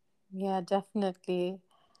 Yeah, definitely.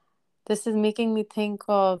 This is making me think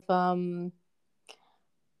of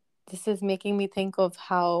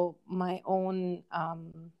how my own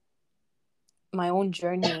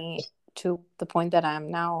journey to the point that I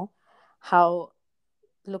am now, how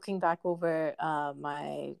looking back over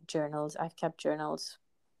my journals, I've kept journals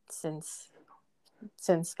since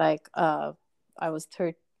like I was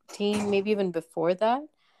 13, maybe even before that.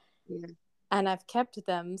 Yeah. And I've kept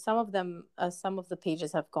them. Some of them, some of the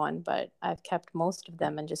pages have gone, but I've kept most of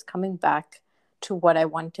them, and just coming back to what I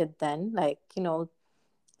wanted then, like,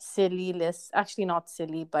 silly lists. Actually, not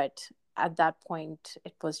silly, but at that point,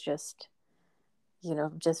 it was just,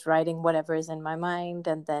 just writing whatever is in my mind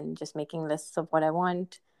and then just making lists of what I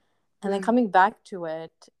want. And then Mm, coming back to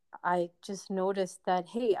it, I just noticed that,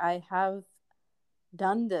 hey, I have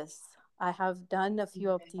done this. I have done a few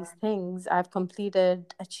of these things. I've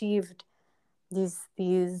completed, achieved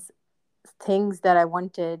these things that I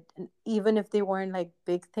wanted, and even if they weren't like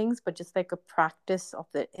big things, but just like a practice of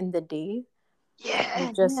the in the day, Yeah, and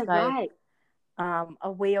yeah, just like right.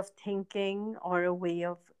 a way of thinking or a way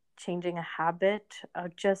of changing a habit,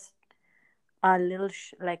 just a little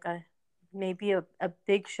like a maybe a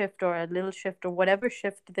big shift or a little shift or whatever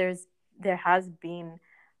shift there has been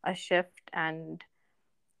a shift. And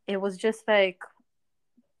it was just like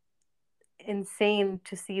insane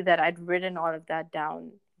to see that I'd written all of that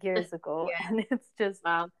down years ago Yeah. and it's just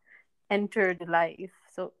Wow. entered life.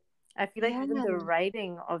 So I feel like Yeah. even the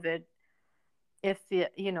writing of it, if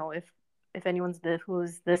if anyone's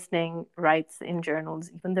who's listening writes in journals,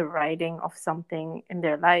 even the writing of something in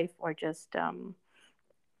their life, or just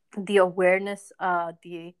the awareness,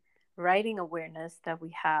 the writing awareness that we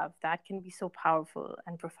have, that can be so powerful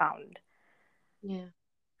and profound. Yeah.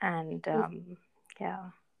 And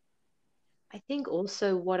yeah. I think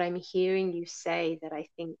also what I'm hearing you say that I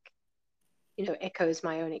think, echoes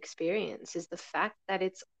my own experience is the fact that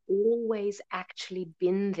it's always actually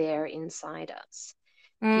been there inside us.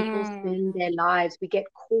 People Mm. spend their lives, we get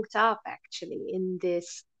caught up actually in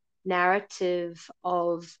this narrative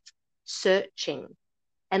of searching.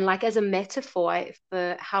 And like as a metaphor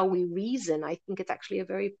for how we reason, I think it's actually a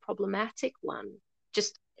very problematic one.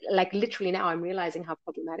 Just like literally now, I'm realizing how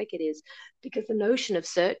problematic it is because the notion of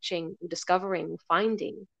searching, discovering,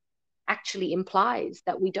 finding actually implies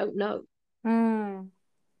that we don't know. Mm.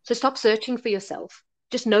 So stop searching for yourself.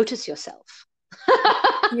 Just notice yourself.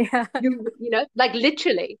 Yeah. Like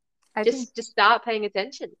literally, I think just start paying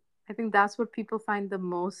attention. I think that's what people find the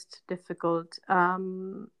most difficult.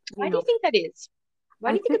 Why do you think that is? Why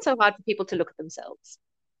I do you think think it's so hard for people to look at themselves?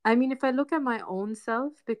 I mean, if I look at my own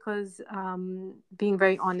self, because being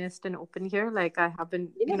very honest and open here, like Yeah.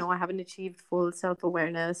 I haven't achieved full self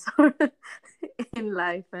awareness in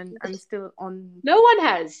life, and I'm still on. No one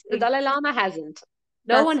has. The Dalai Lama hasn't.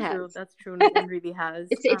 No one That's true. has. That's true. No one really has.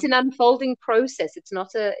 It's an unfolding process. It's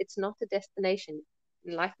not a destination.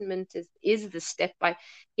 Enlightenment is the step by.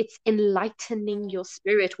 It's enlightening your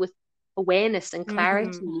spirit with awareness and Mhm.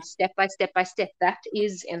 clarity, step by step by step. That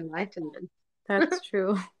is enlightenment. That's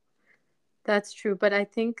true. That's true. But I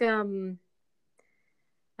think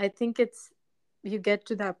it's you get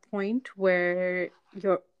to that point where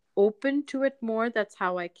you're open to it more. That's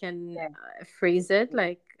how I can Yeah, phrase it.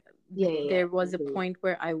 Like yeah, yeah. there was a point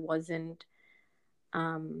where I wasn't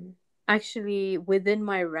actually within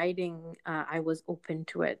my writing. I was open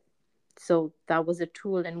to it, so that was a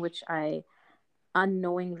tool in which I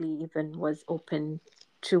unknowingly even was open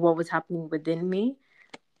to what was happening within me.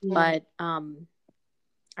 Yeah. But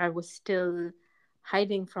I was still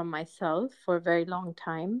hiding from myself for a very long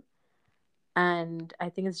time. And I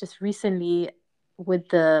think it's just recently with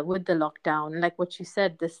the lockdown, like what you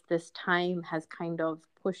said, this time has kind of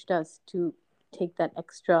pushed us to take that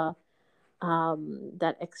extra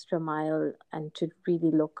mile and to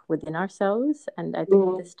really look within ourselves. And I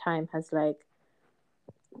think this time has like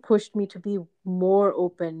pushed me to be more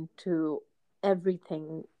open to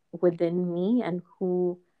everything within me and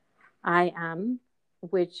who I am,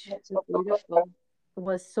 which That's so beautiful.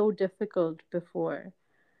 was so difficult before.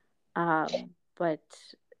 But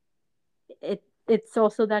it's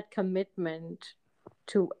also that commitment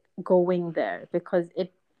to going there, because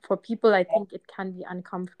it for people I think it can be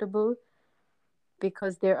uncomfortable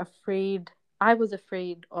because they're afraid. I was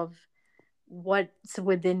afraid of what's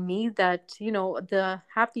within me, that the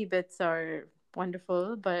happy bits are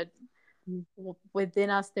wonderful, but within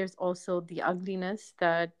us there's also the ugliness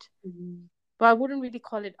that, Mm-hmm. but I wouldn't really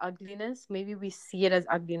call it ugliness. Maybe we see it as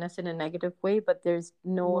ugliness in a negative way, but there's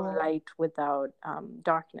no light without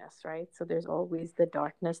darkness, right? So there's always the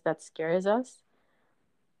darkness that scares us.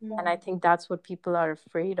 And I think that's what people are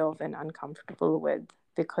afraid of and uncomfortable with,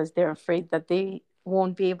 because they're afraid that they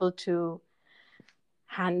won't be able to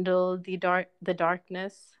handle the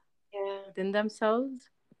darkness Yeah. within themselves.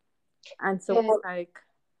 And so Yeah. it's like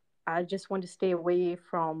I just want to stay away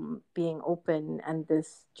from being open and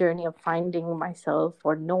this journey of finding myself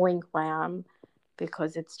or knowing who I am,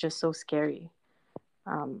 because it's just so scary.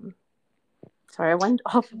 Um, Sorry, I went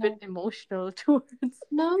off a Yeah. bit emotional towards.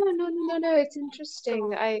 No, no, no, no, no. It's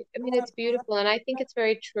interesting. I mean, it's beautiful, and I think it's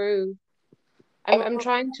very true. I'm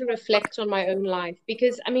trying to reflect on my own life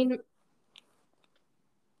because I mean,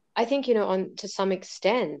 I think, on to some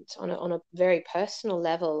extent, on a very personal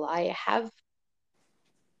level, I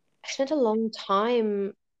spent a long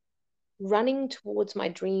time running towards my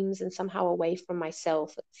dreams and somehow away from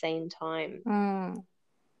myself at the same time. Mm,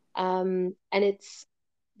 And it's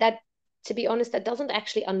that, to be honest, that doesn't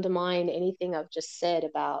actually undermine anything I've just said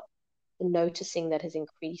about the noticing that has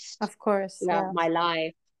increased of course, throughout yeah. my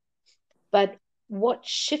life. But what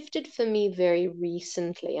shifted for me very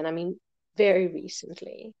recently, and I mean very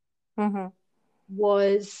recently, Mm-hmm.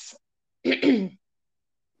 was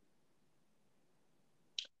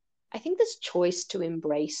I think this choice to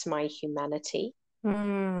embrace my humanity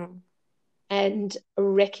Mm. and a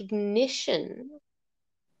recognition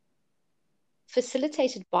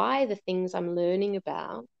facilitated by the things I'm learning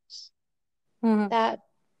about Mm-hmm. that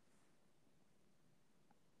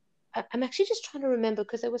I'm actually just trying to remember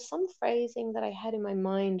because there was some phrasing that I had in my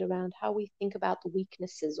mind around how we think about the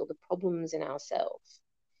weaknesses or the problems in ourselves.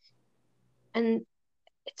 And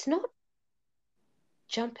it's not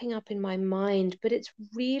jumping up in my mind, but it's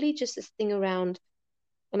really just this thing around,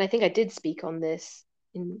 and I think I did speak on this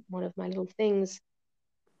in one of my little things,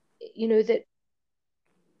 that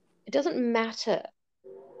it doesn't matter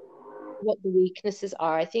what the weaknesses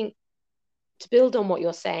are. I think to build on what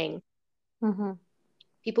you're saying, Mm-hmm.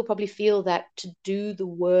 people probably feel that to do the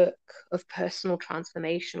work of personal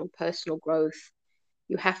transformation or personal growth,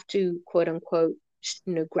 you have to quote unquote,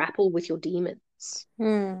 grapple with your demons.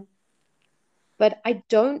 Mm. But I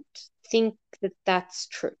don't think that that's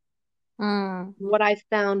true. Mm. What I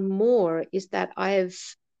found more is that I've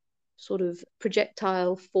sort of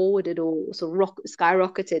projectile forwarded or sort of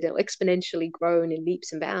skyrocketed or exponentially grown in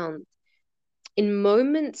leaps and bounds in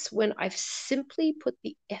moments when I've simply put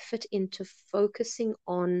the effort into focusing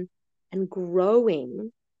on and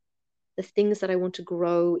growing the things that I want to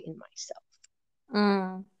grow in myself.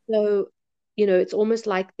 Mm. So, it's almost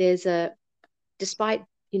like despite,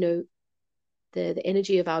 the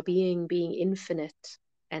energy of our being infinite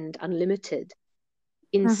and unlimited,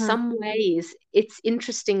 in Mm-hmm. some ways, it's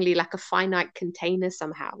interestingly like a finite container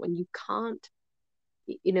somehow, and you can't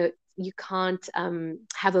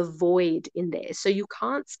have a void in there. So you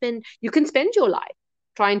can spend your life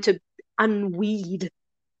trying to unweed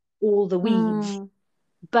all the weeds, Mm.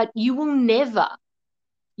 but you will never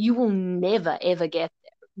ever get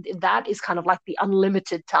there. That is kind of like the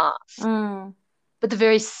unlimited task. Mm. But the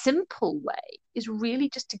very simple way is really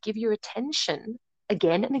just to give your attention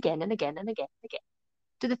again and again and again and again and again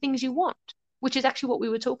to the things you want, which is actually what we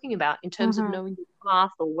were talking about in terms of Mm-hmm. knowing your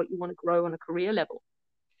path or what you want to grow on a career level.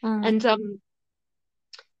 Mm. And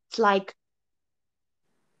it's like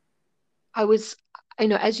I was,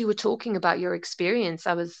 as you were talking about your experience,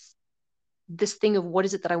 I was this thing of what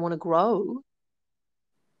is it that I want to grow,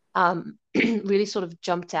 really sort of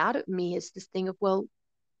jumped out at me as this thing of, well,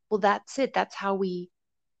 that's it. That's how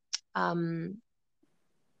um,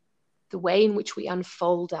 the way in which we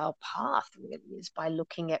unfold our path really is by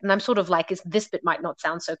looking at, and I'm sort of like, this bit might not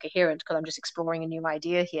sound so coherent because I'm just exploring a new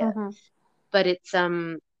idea here, Mm-hmm. but it's,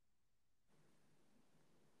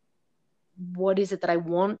 what is it that I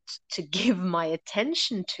want to give my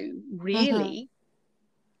attention to Mm-hmm. really,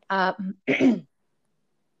 um,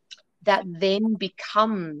 that then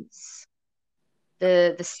becomes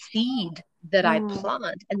the seed that I Mm.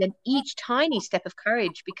 plant. And then each tiny step of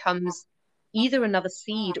courage becomes either another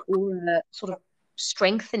seed or a sort of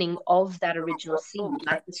strengthening of that original seed,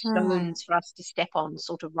 like the Mm. stones for us to step on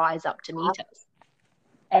sort of rise up to meet us.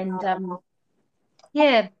 And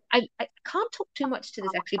yeah, I can't talk too much to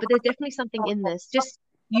this actually, but there's definitely something in this. Just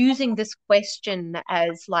using this question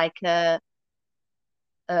as like a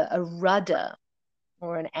rudder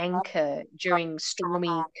or an anchor during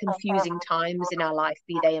stormy, confusing times in our life,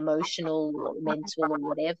 be they emotional or mental or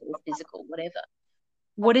whatever, or physical, whatever.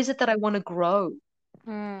 What is it that I want to grow?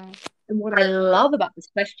 Mm. And what I love about this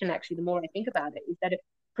question, actually, the more I think about it, is that it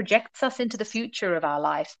projects us into the future of our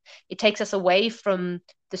life. It takes us away from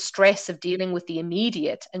the stress of dealing with the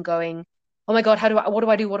immediate and going, oh my God, what do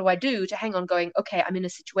I do? What do I do? To hang on going, okay, I'm in a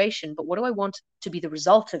situation, but what do I want to be the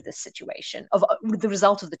result of this situation, of the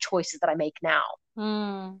result of the choices that I make now?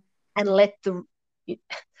 Mm. And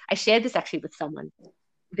I shared this actually with someone.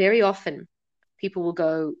 Very often people will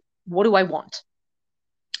go, what do I want?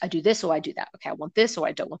 I do this or I do that. Okay, I want this or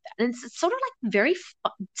I don't want that. And it's sort of like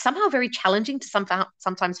somehow very challenging to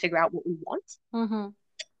sometimes figure out what we want. Mm-hmm.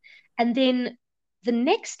 And then the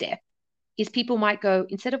next step is people might go,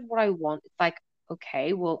 instead of what I want, it's like,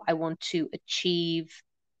 okay, well, I want to achieve,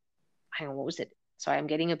 hang on, what was it? Sorry, I'm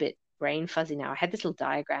getting a bit brain fuzzy now. I had this little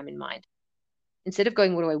diagram in mind. Instead of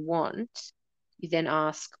going, what do I want? You then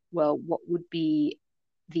ask, well, what would be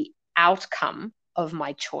the outcome of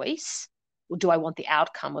my choice? Or do I want the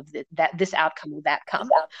outcome of this outcome or that come?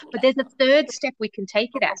 But there's a third step we can take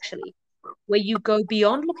it actually, where you go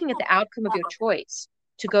beyond looking at the outcome of your choice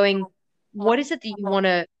to going, what is it that you want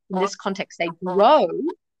to, in this context, say, grow?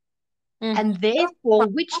 Mm-hmm. And therefore,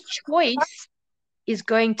 which choice is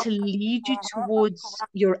going to lead you towards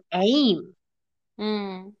your aim?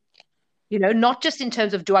 Mm. not just in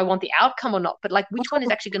terms of do I want the outcome or not, but like which one is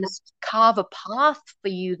actually going to carve a path for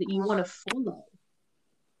you that you want to follow.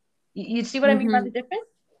 You see what I mean by the difference?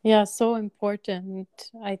 Yeah, so important.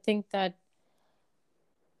 I think that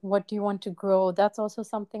what do you want to grow? That's also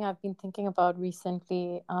something I've been thinking about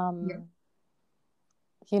recently.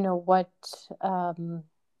 You know, what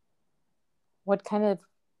kind of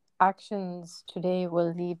actions today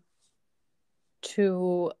will lead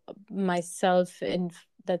to myself in,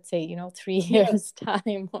 let's say, 3 years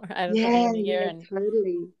time, or I don't know, in a year, and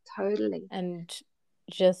totally. and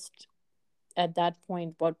just at that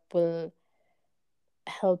point, what will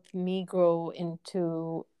help me grow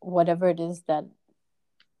into whatever it is that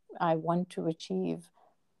I want to achieve.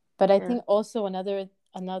 But I think also another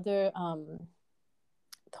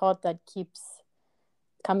thought that keeps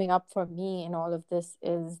coming up for me in all of this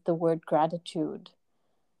is the word gratitude.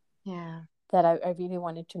 Yeah. That I really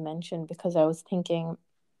wanted to mention, because I was thinking,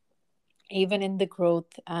 even in the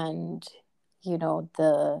growth and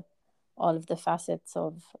the all of the facets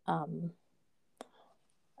of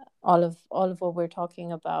all of what we're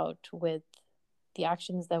talking about, with the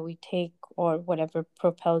actions that we take or whatever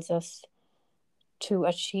propels us to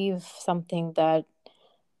achieve something that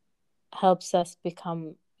helps us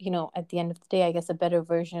become, at the end of the day, I guess, a better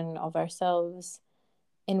version of ourselves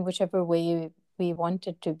in whichever way we want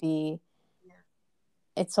it to be.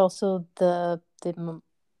 It's also the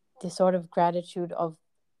sort of gratitude of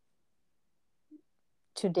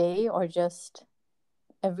today, or just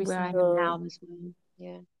every Where I am single now as well.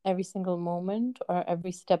 Yeah. every single moment or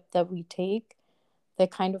every step that we take,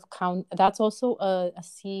 that kind of count. That's also a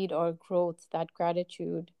seed or growth, that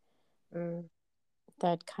gratitude.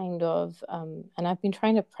 That kind of and I've been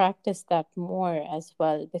trying to practice that more as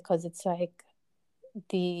well, because it's like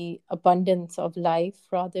the abundance of life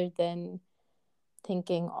rather than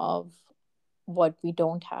thinking of what we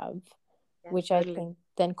don't have, which totally. I think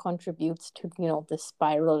then contributes to the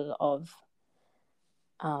spiral of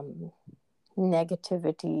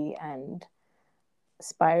negativity and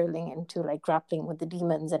spiraling into like grappling with the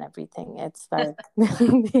demons and everything. It's like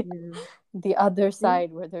the other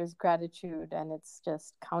side where there's gratitude, and it's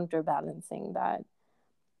just counterbalancing that.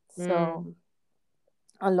 So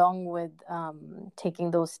along with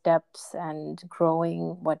taking those steps and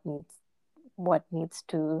growing what you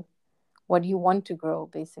want to grow,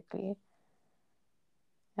 basically.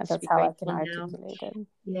 And that's how I can articulate it.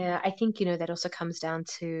 Yeah, I think, that also comes down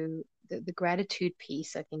to the gratitude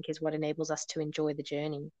piece, I think, is what enables us to enjoy the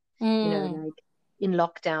journey. Like in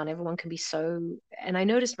lockdown, everyone can be so, and I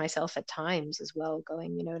noticed myself at times as well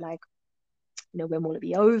going, like, when will it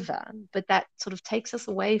be over? But that sort of takes us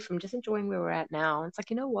away from just enjoying where we're at now. It's like,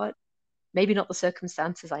 you know what? Maybe not the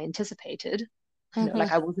circumstances I anticipated.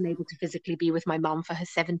 Like I wasn't able to physically be with my mum for her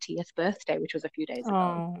 70th birthday, which was a few days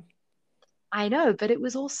ago. I know, but it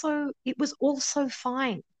was also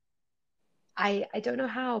fine. I don't know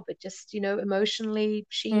how, but just, emotionally,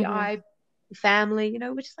 I, family,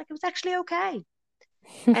 which is like, it was actually okay.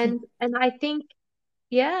 And I think,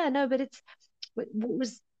 yeah, no, but it's what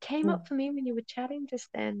came up for me when you were chatting just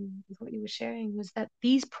then, with what you were sharing, was that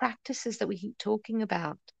these practices that we keep talking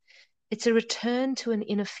about, it's a return to an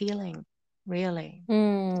inner feeling, really.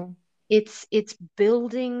 It's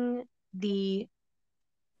building the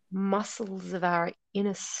muscles of our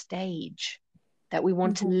inner stage that we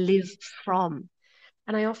want to live from.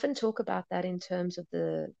 And I often talk about that in terms of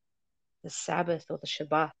the Sabbath or the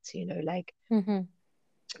Shabbat, like, for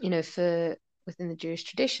within the Jewish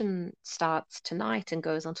tradition, starts tonight and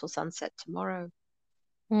goes until sunset tomorrow.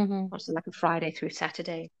 Also like a Friday through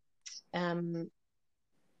Saturday.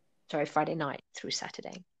 Friday night through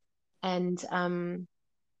Saturday. And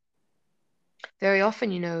very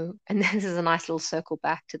often, and this is a nice little circle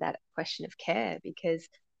back to that question of care, because,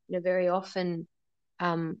 very often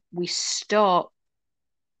we stop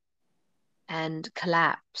and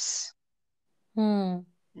collapse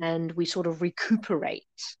and we sort of recuperate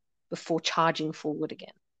before charging forward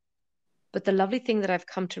again. But the lovely thing that I've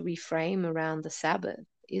come to reframe around the Sabbath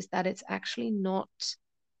is that it's actually not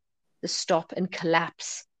the stop and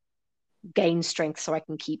collapse, gain strength so I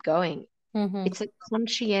can keep going. It's a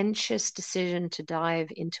conscientious decision to dive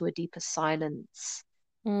into a deeper silence,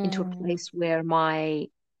 into a place where my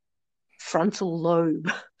frontal lobe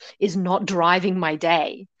is not driving my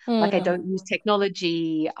day. Like I don't use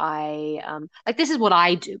technology. I like, this is what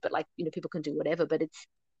I do, but like, people can do whatever, but it's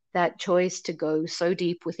that choice to go so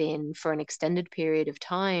deep within for an extended period of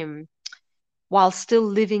time while still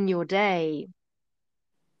living your day,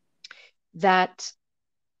 that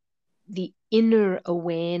the inner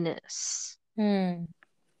awareness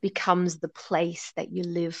becomes the place that you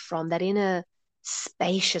live from, that inner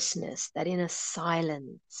spaciousness, that inner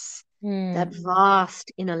silence, that Mm.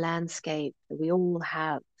 vast inner landscape that we all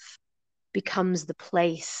have becomes the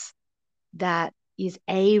place that is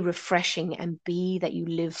A, refreshing, and B, that you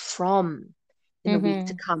live from in the week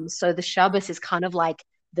to Mm-hmm. come. So the Shabbos is kind of like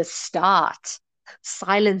the start.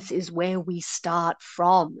 Silence is where we start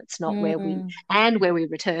from. It's not where we, Mm. and where we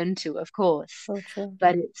return to, of course, So true.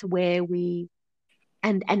 but it's where we,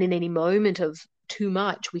 and in any moment of too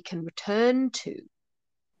much, we can return to.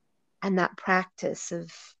 And that practice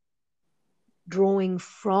of drawing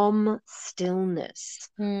from stillness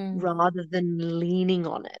Mm. rather than leaning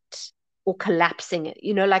on it or collapsing it.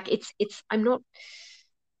 Like I'm not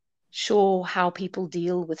sure how people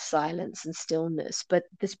deal with silence and stillness, but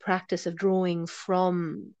this practice of drawing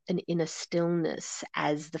from an inner stillness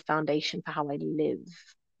as the foundation for how I live,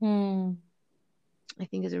 Mm. I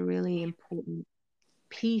think is a really important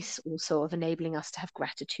piece also of enabling us to have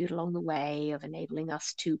gratitude along the way, of enabling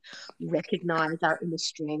us to recognize our inner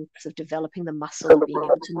strengths, of developing the muscle of being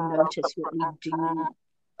able to notice what we do,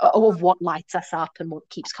 or of what lights us up and what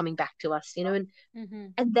keeps coming back to us, Mm-hmm.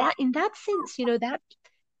 and that in that sense, that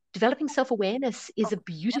developing self-awareness is a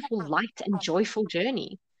beautiful, light and joyful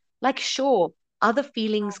journey. Like, sure, other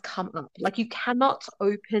feelings come up. Like, you cannot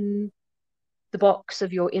open the box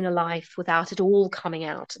of your inner life without it all coming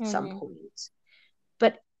out at some Mm-hmm. point.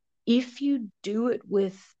 But if you do it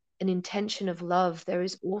with an intention of love, there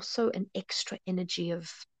is also an extra energy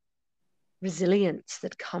of resilience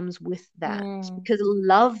that comes with that, Mm. because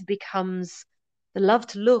love becomes the love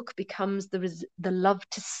to look becomes the love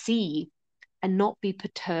to see and not be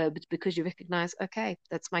perturbed, because you recognize, okay,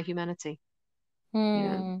 that's my humanity, you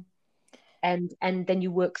know, Mm. and then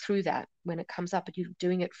you work through that when it comes up, but you're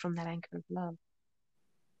doing it from that anchor of love.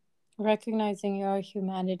 Recognizing your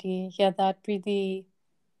humanity, yeah, that really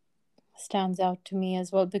stands out to me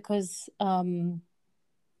as well, because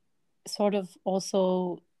sort of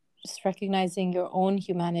also just recognizing your own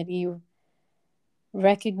humanity, you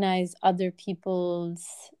recognize other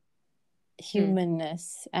people's Mm.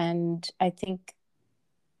 humanness, and I think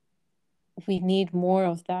we need more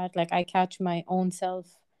of that. Like, I catch my own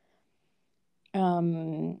self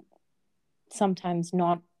um sometimes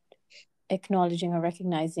not acknowledging or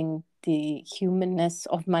recognizing the humanness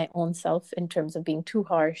of my own self, in terms of being too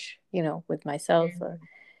harsh, with myself, or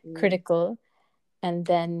Mm. critical. And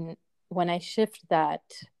then when I shift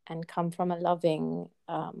that and come from a loving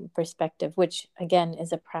perspective, which again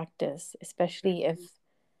is a practice, especially if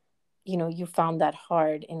you found that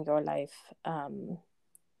hard in your life,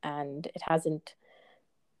 and it hasn't,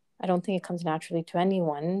 I don't think it comes naturally to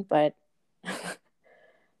anyone, but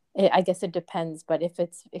I guess it depends. But if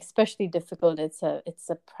it's especially difficult, it's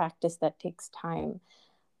a practice that takes time.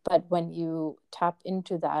 But when you tap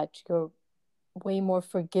into that, you're way more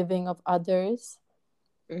forgiving of others,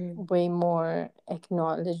 Mm. way more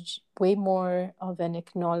of an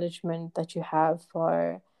acknowledgement that you have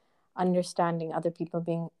for understanding other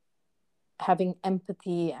people, having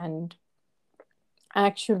empathy, and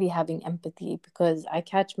actually having empathy. Because I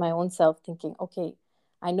catch my own self thinking, okay,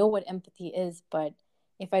 I know what empathy is, but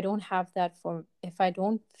if I don't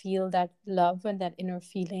feel that love and that inner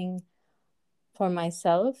feeling for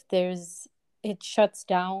myself, it shuts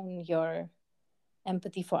down your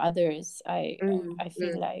empathy for others. Mm. I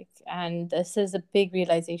feel Mm. like, and this is a big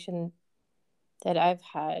realization that I've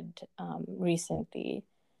had recently,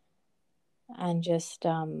 and just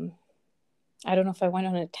I don't know if I went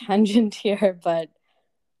on a tangent here, but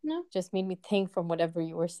No, just made me think from whatever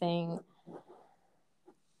you were saying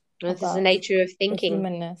this is the about nature of the thinking.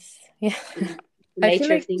 humanness. Yeah. The I feel nature of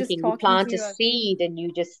like just thinking. You talking to plant a you, I've seed and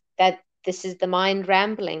you just, that this is the mind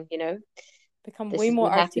rambling, become this way is more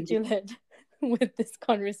what happens. articulate with this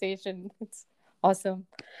conversation. It's awesome.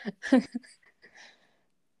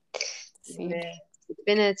 Seed. Yeah. It's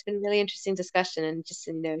been a really interesting discussion, and just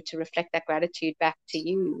to reflect that gratitude back to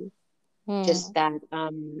you, just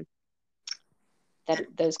Hmm. that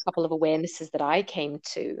those couple of awarenesses that I came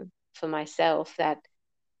to for myself, that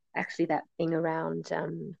actually that thing around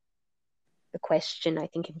the question, I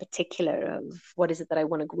think in particular, of what is it that I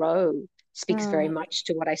want to grow, speaks very Hmm. much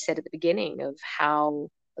to what I said at the beginning of how,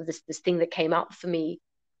 of this thing that came up for me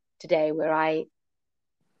today, where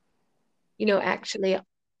actually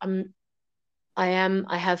I'm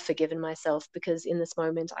I have forgiven myself, because in this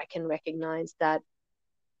moment I can recognize that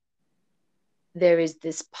there is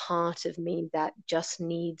this part of me that just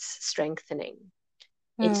needs strengthening.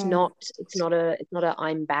 Hmm. It's not a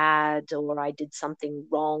I'm bad or I did something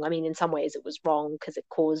wrong. I mean, in some ways it was wrong because it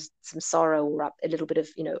caused some sorrow or a little bit of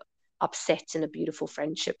upset in a beautiful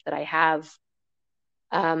friendship that I have.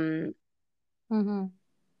 Um, Hmm.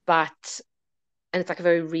 but and it's like a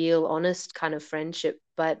very real, honest kind of friendship,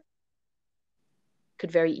 but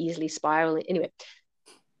could very easily spiral. Anyway,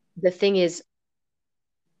 the thing is,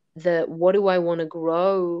 the what do I want to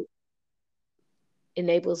grow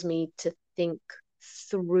enables me to think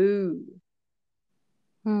through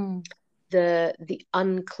Mm. the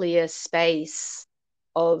unclear space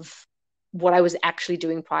of what I was actually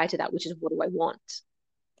doing prior to that, which is what do I want?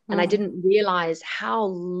 And I Mm-hmm. didn't realize how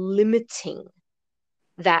limiting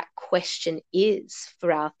that question is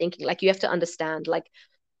for our thinking. Like, you have to understand, like,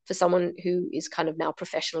 for someone who is kind of now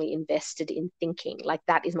professionally invested in thinking, like,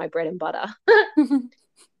 that is my bread and butter.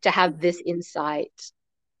 To have this insight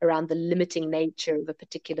around the limiting nature of a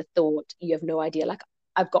particular thought, you have no idea. Like,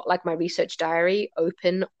 I've got like my research diary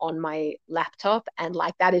open on my laptop, and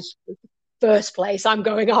like that is the first place I'm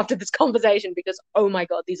going after this conversation, because oh my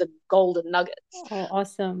god, these are golden nuggets. Oh,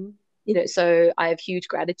 awesome. So I have huge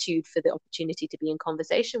gratitude for the opportunity to be in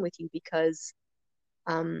conversation with you, because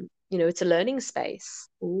it's a learning space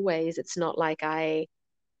always. It's not like I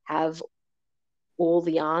have all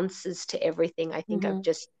the answers to everything. I think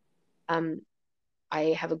Mm-hmm. I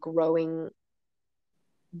have a growing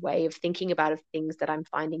way of thinking about things that I'm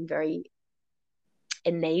finding very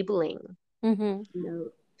enabling, Mm-hmm.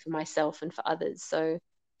 for myself and for others. So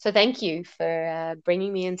thank you for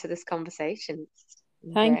bringing me into this conversation. It's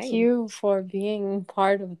been Thank great. you for being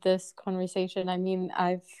part of this conversation. I mean,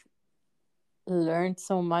 I've learned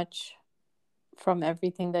so much from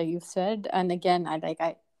everything that you've said. And again, I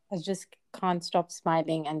just can't stop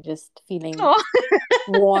smiling and just feeling Oh,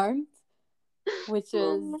 warm, which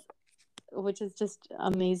is which is just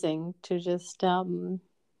amazing to just bless you,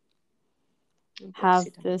 have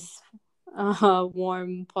darling. this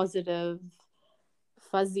warm, positive,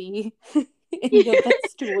 fuzzy in the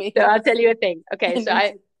best way So of I'll tell you a thing. Okay, so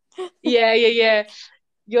energy. yeah.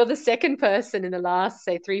 You're the second person in the last,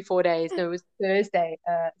 say, 3-4 days. No, it was Thursday,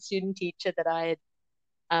 a student teacher that I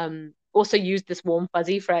had also used this warm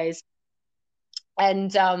fuzzy phrase.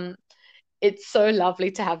 And it's so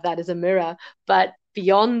lovely to have that as a mirror. But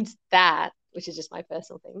beyond that, which is just my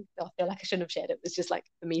personal thing, I feel like I shouldn't have shared it. It was just like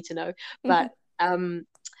for me to know. But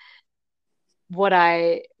what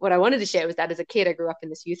I wanted to share was that as a kid, I grew up in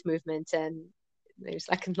this youth movement, and it was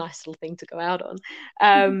like a nice little thing to go out on.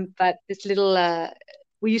 But this little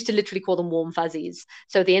we used to literally call them warm fuzzies.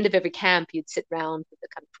 So at the end of every camp, you'd sit around with the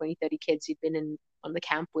kind of 20, 30 kids you'd been in on the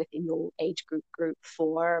camp with in your age group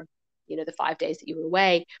for the 5 days that you were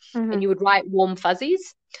away, and Mm-hmm. you would write warm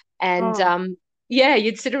fuzzies, and Oh. yeah,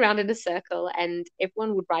 you'd sit around in a circle, and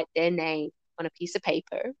everyone would write their name on a piece of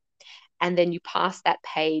paper, and then you pass that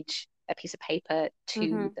piece of paper to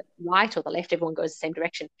Mm-hmm. the right or the left. Everyone goes the same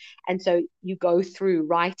direction, and so you go through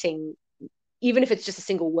writing, even if it's just a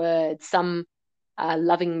single word, some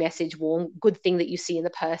loving message, warm, good thing that you see in the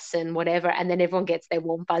person, whatever, and then everyone gets their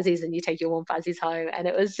warm fuzzies, and you take your warm fuzzies home, and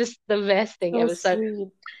it was just the best thing So ever. So, sweet.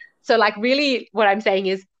 so like, really, what I'm saying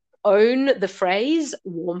is, own the phrase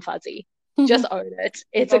warm fuzzy. Just own it.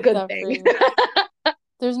 It's a Love good that thing. phrase.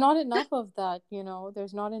 There's not enough of that,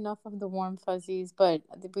 There's not enough of the warm fuzzies, but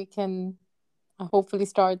we can hopefully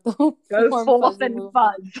start the Go warm forth fuzzy and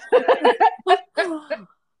movement. fuzz.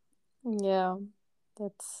 Yeah,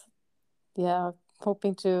 that's yeah.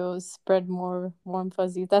 Hoping to spread more warm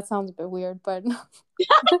fuzzies. That sounds a bit weird, but I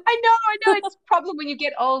know. It's a problem when you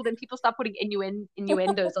get old and people start putting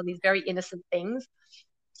innuendos on these very innocent things.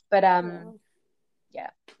 But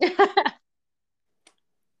yeah. yeah.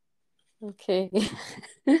 Okay.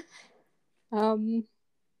 um,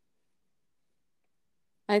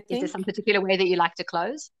 I Is there some think particular way that you like to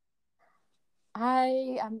close?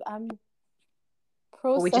 I'm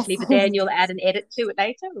Or we just leave it there and processing. you'll add an edit to it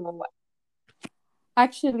later? Or what?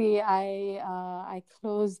 Actually, I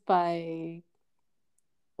close by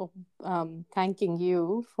thanking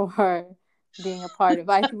you for being a part of.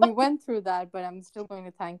 We went through that, but I'm still going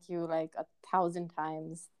to thank you like 1,000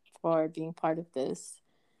 times for being part of this.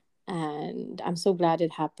 And I'm so glad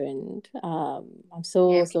it happened. I'm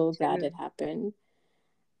Yeah, me so glad too. it happened.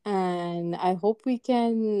 And I hope we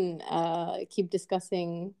can keep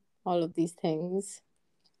discussing all of these things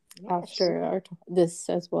Yes. after this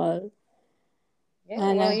as well. Yeah.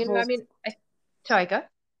 And Well, I I hope. mean, sorry, go.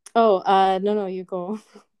 Oh, no, you go.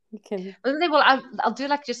 You can. Well, I'll do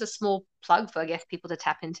like just a small plug for, I guess, people to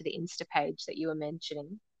tap into the Insta page that you were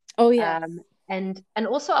mentioning. Oh yes. And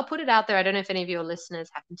also I'll put it out there. I don't know if any of your listeners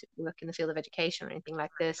happen to work in the field of education or anything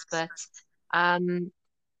like this, but um,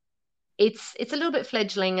 it's a little bit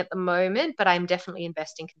fledgling at the moment, but I'm definitely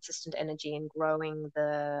investing consistent energy in growing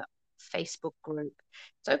the Facebook group.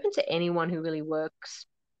 It's open to anyone who really works,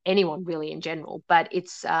 anyone really in general, but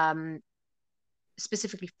it's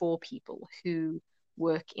specifically for people who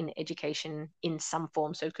work in education in some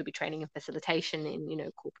form. So it could be training and facilitation in,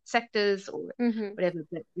 corporate sectors or Mm-hmm. whatever,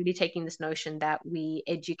 but really taking this notion that we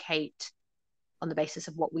educate on the basis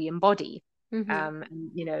of what we embody. Mm-hmm.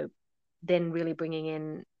 And, then really bringing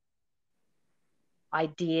in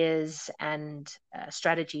ideas and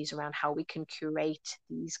strategies around how we can curate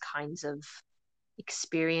these kinds of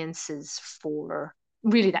experiences for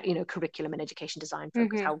really that curriculum and education design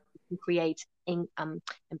focus, Mm-hmm. how we can create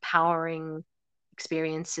empowering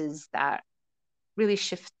experiences that really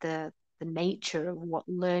shift the nature of what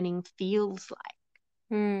learning feels like,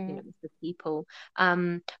 Mm. for people.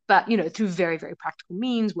 But through very, very practical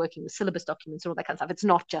means, working with syllabus documents and all that kind of stuff.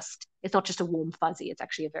 It's not just a warm fuzzy. It's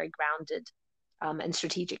actually a very grounded and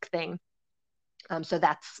strategic thing. So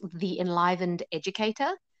that's the Enlivened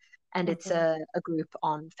Educator, and it's Okay. a group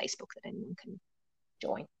on Facebook that anyone can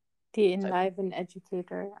join. The So Enliven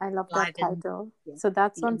Educator. I love that Enlivened, title. yeah, So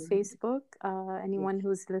that's the on Enlivened, Facebook. yeah. Anyone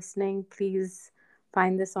who's listening, please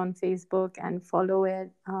find this on Facebook and follow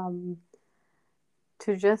it.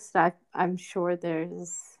 To just, I'm sure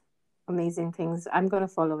there's amazing things. I'm going to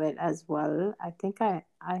follow it as well. I think I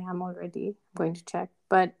am already going to check,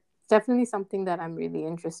 but it's definitely something that I'm really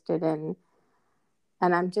interested in.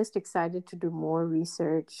 And I'm just excited to do more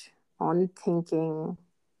research on thinking,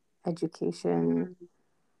 education, Mm.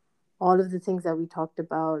 all of the things that we talked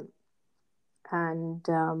about. And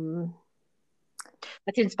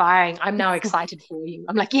That's inspiring. I'm now excited for you.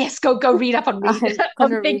 I'm like, yes, go read up on read I'm on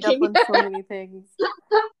gonna read up thinking. on so many things.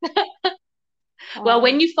 Well,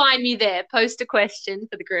 when Um, you find me there, post a question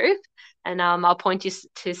for the group, and I'll point you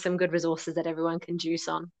to some good resources that everyone can juice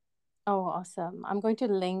on. oh, awesome! I'm going to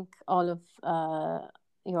link all of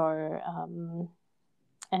your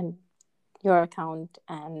and your account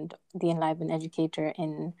and the Enliven Educator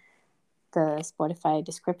in the Spotify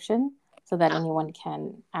description so that Ah, anyone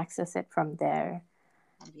can access it from there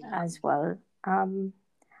that'd be as lovely. well.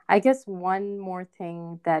 I guess one more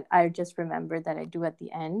thing that I just remember that I do at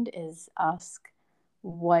the end is ask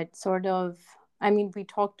what sort of, I mean, we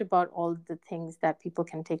talked about all the things that people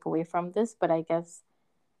can take away from this, but I guess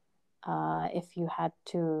if you had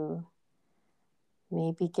to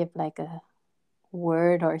maybe give like a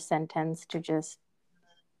word or sentence to just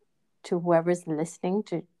to whoever's listening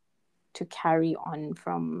to carry on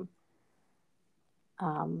from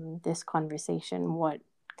this conversation, what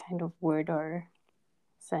kind of word or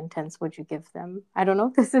sentence would you give them? I don't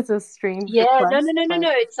know. This is a strange Yeah, no, request, no, no, no, but no.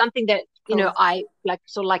 It's something that, close. I like,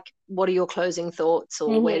 sort of like, what are your closing thoughts,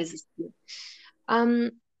 or where Mm-hmm. does this?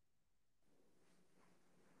 Um,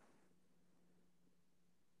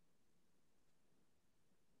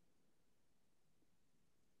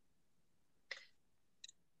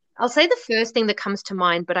 I'll say the first thing that comes to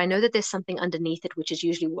mind, but I know that there's something underneath it, which is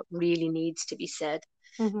usually what really needs to be said.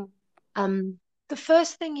 Mm-hmm. Um, the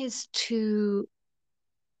first thing is to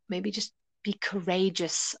maybe just be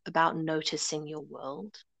courageous about noticing your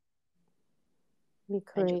world Be and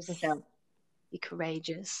courageous. yourself. Be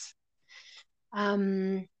courageous.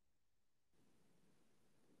 Um,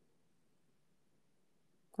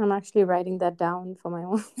 I'm actually writing that down for my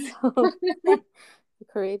own self. Be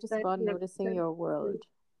courageous but, about noticing your so, world.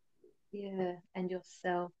 yeah, and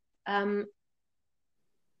yourself. Um,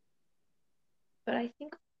 but I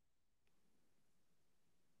think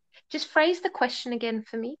just phrase the question again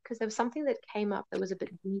for me, because there was something that came up that was a bit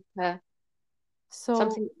deeper. So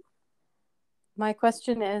Something. my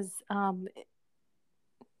question is,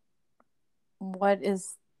 what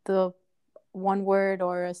is the one word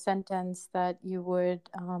or a sentence that you would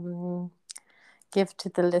give to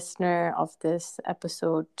the listener of this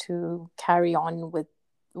episode to carry on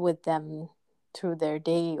with them through their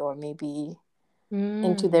day or maybe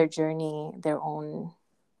into Mm, their journey, their own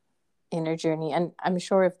inner journey? And I'm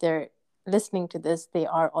sure if they're listening to this, they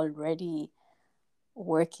are already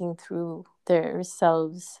working through their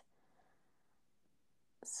selves.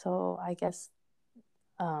 So I guess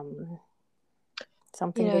um,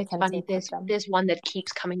 something they it's can funny. take with There's them. there's one that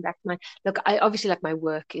keeps coming back to my look. I obviously, like, my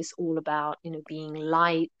work is all about, being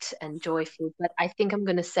light and joyful, but I think I'm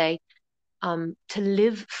going to say, to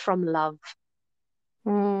live from love.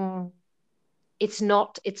 Mm, It's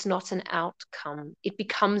not an outcome. It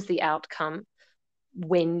becomes the outcome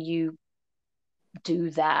when you do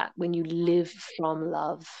that, when you live from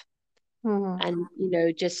love. mm, And,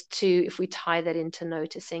 just to, if we tie that into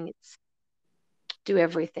noticing, it's do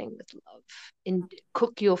everything with love, and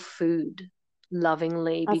cook your food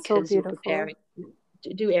lovingly that's so because you're beautiful. preparing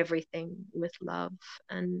to do everything with love,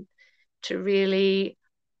 and to really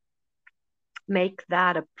make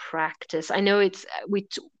that a practice. I know it's we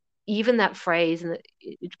even that phrase, and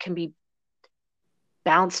it can be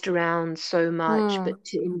bounced around so much, Hmm. but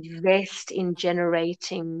to invest in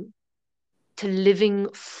generating, to living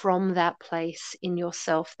from that place in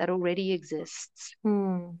yourself that already exists,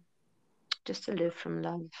 Hmm. just to live from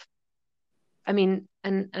love. I mean,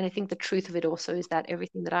 and I think the truth of it also is that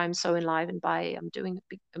everything that I'm so enlivened by, I'm doing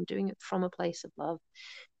it from a place of love.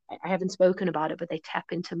 I haven't spoken about it, but they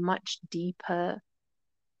tap into much deeper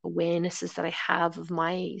awarenesses that I have of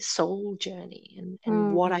my soul journey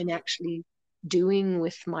and what Hmm. I'm actually doing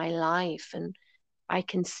with my life. And I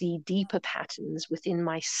can see deeper patterns within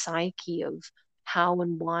my psyche of how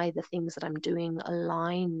and why the things that I'm doing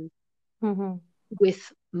align Hmm.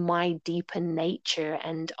 with my deeper nature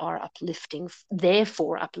and are uplifting,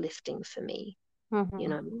 therefore uplifting for me, you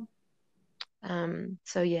Hmm. know.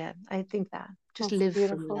 So yeah, I think that just That's live from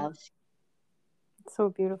beautiful. love. So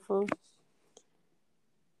beautiful.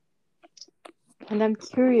 And I'm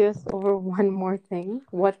curious over one more thing.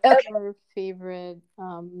 Okay.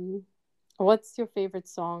 What's your favorite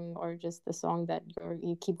song, or just the song that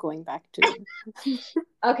you keep going back to?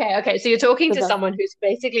 Okay. So you're talking The to best. someone who's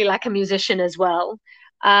basically like a musician as well.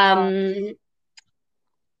 Uh, Um,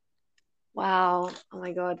 wow. Oh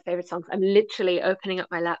my God, favorite songs. I'm literally opening up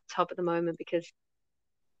my laptop at the moment because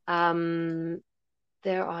um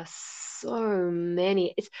there are so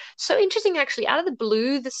many. It's so interesting actually. Out of the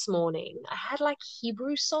blue this morning, I had like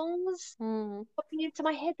Hebrew songs mm, popping into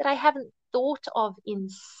my head that I haven't thought of in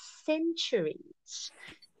centuries.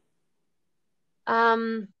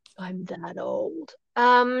 Um, I'm that old.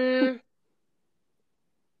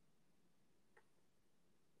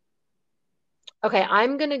 Okay,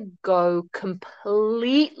 I'm gonna go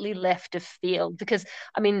completely left of field because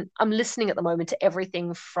I mean I'm listening at the moment to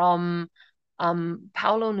everything from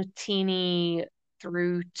Paolo Nutini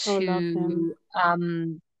through oh, love him.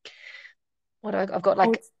 to I've got Oh,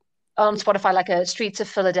 like on Spotify like a Streets of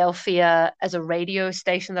Philadelphia as a radio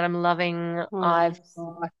station that I'm loving. oh, I've nice.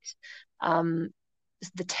 got um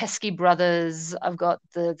the Teskey brothers, I've got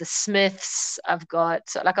the Smiths, I've got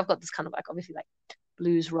this kind of like obviously like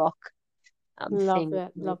blues rock Love thing.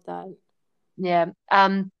 it. Love that. Yeah.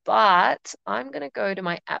 But I'm gonna go to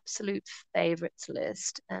my absolute favorites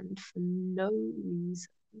list, and for no reason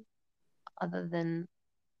other than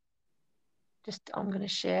just I'm gonna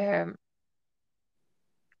share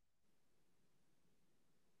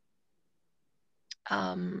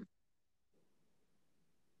um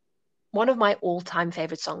one of my all-time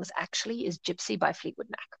favorite songs actually is Gypsy by Fleetwood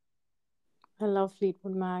Mac. I love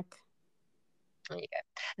Fleetwood Mac. There you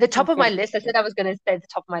go. The top of my Okay. list, I said I was going to say the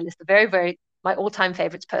top of my list, the very, very, my all-time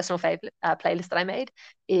favorites, personal favorite playlist that I made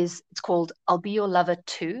it's called I'll Be Your Lover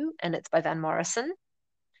Too, and it's by Van Morrison.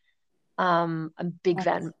 I'm a big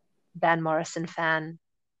Nice. Van Morrison fan,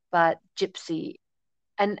 but Gypsy,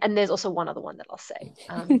 and there's also one other one that I'll say.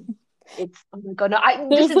 It's oh my God, no,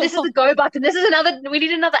 There's a this is lot. the go button. This is another. We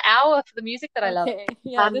need another hour for the music that I love. Okay.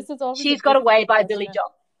 Yeah, this is always a She's Got good Away by Billy question.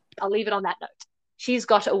 Joel. I'll leave it on that note. She's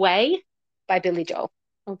Got Away by Billy Joel.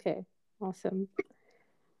 Okay. Awesome.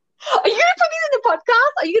 Are you gonna put these in the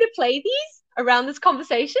podcast? Are you gonna play these around this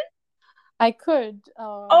conversation? I could.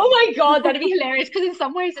 Oh my God, that'd be hilarious because in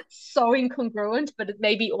some ways it's so incongruent, but it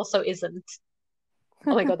maybe also isn't.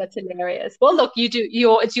 Oh my God, that's hilarious. Well, look,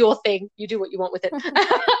 it's your thing. You do what you want with it.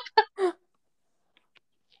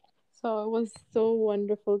 So it was so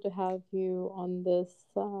wonderful to have you on this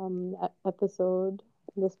episode,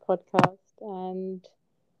 this podcast, and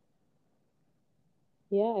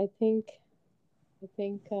yeah, I think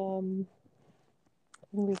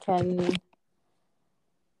we can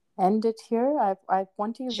end it here. I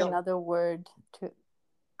want to use Sure. another word to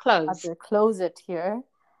Close. close it here,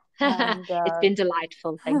 and It's been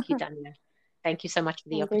delightful. Thank you, Danya. Thank you so much for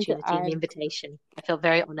the I'm going to opportunity and the add. invitation. I feel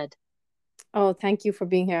very honored. Oh, thank you for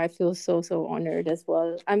being here. I feel so honored as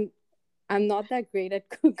well. I'm not that great at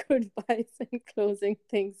goodbyes and closing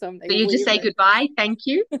things, so I'm like So you just say wavering. goodbye. Thank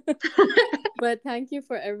you. But thank you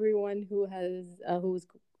for everyone who has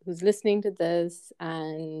who's listening to this,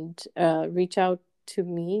 and reach out to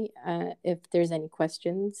me if there's any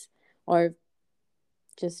questions, or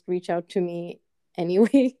just reach out to me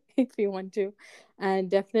anyway if you want to,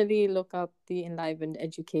 and definitely look up the Enlivened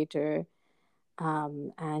Educator.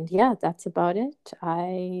 And yeah, that's about it.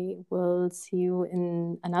 I will see you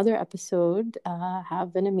in another episode.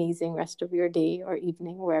 Have an amazing rest of your day or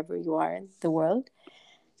evening, wherever you are in the world.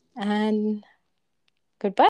 And goodbye.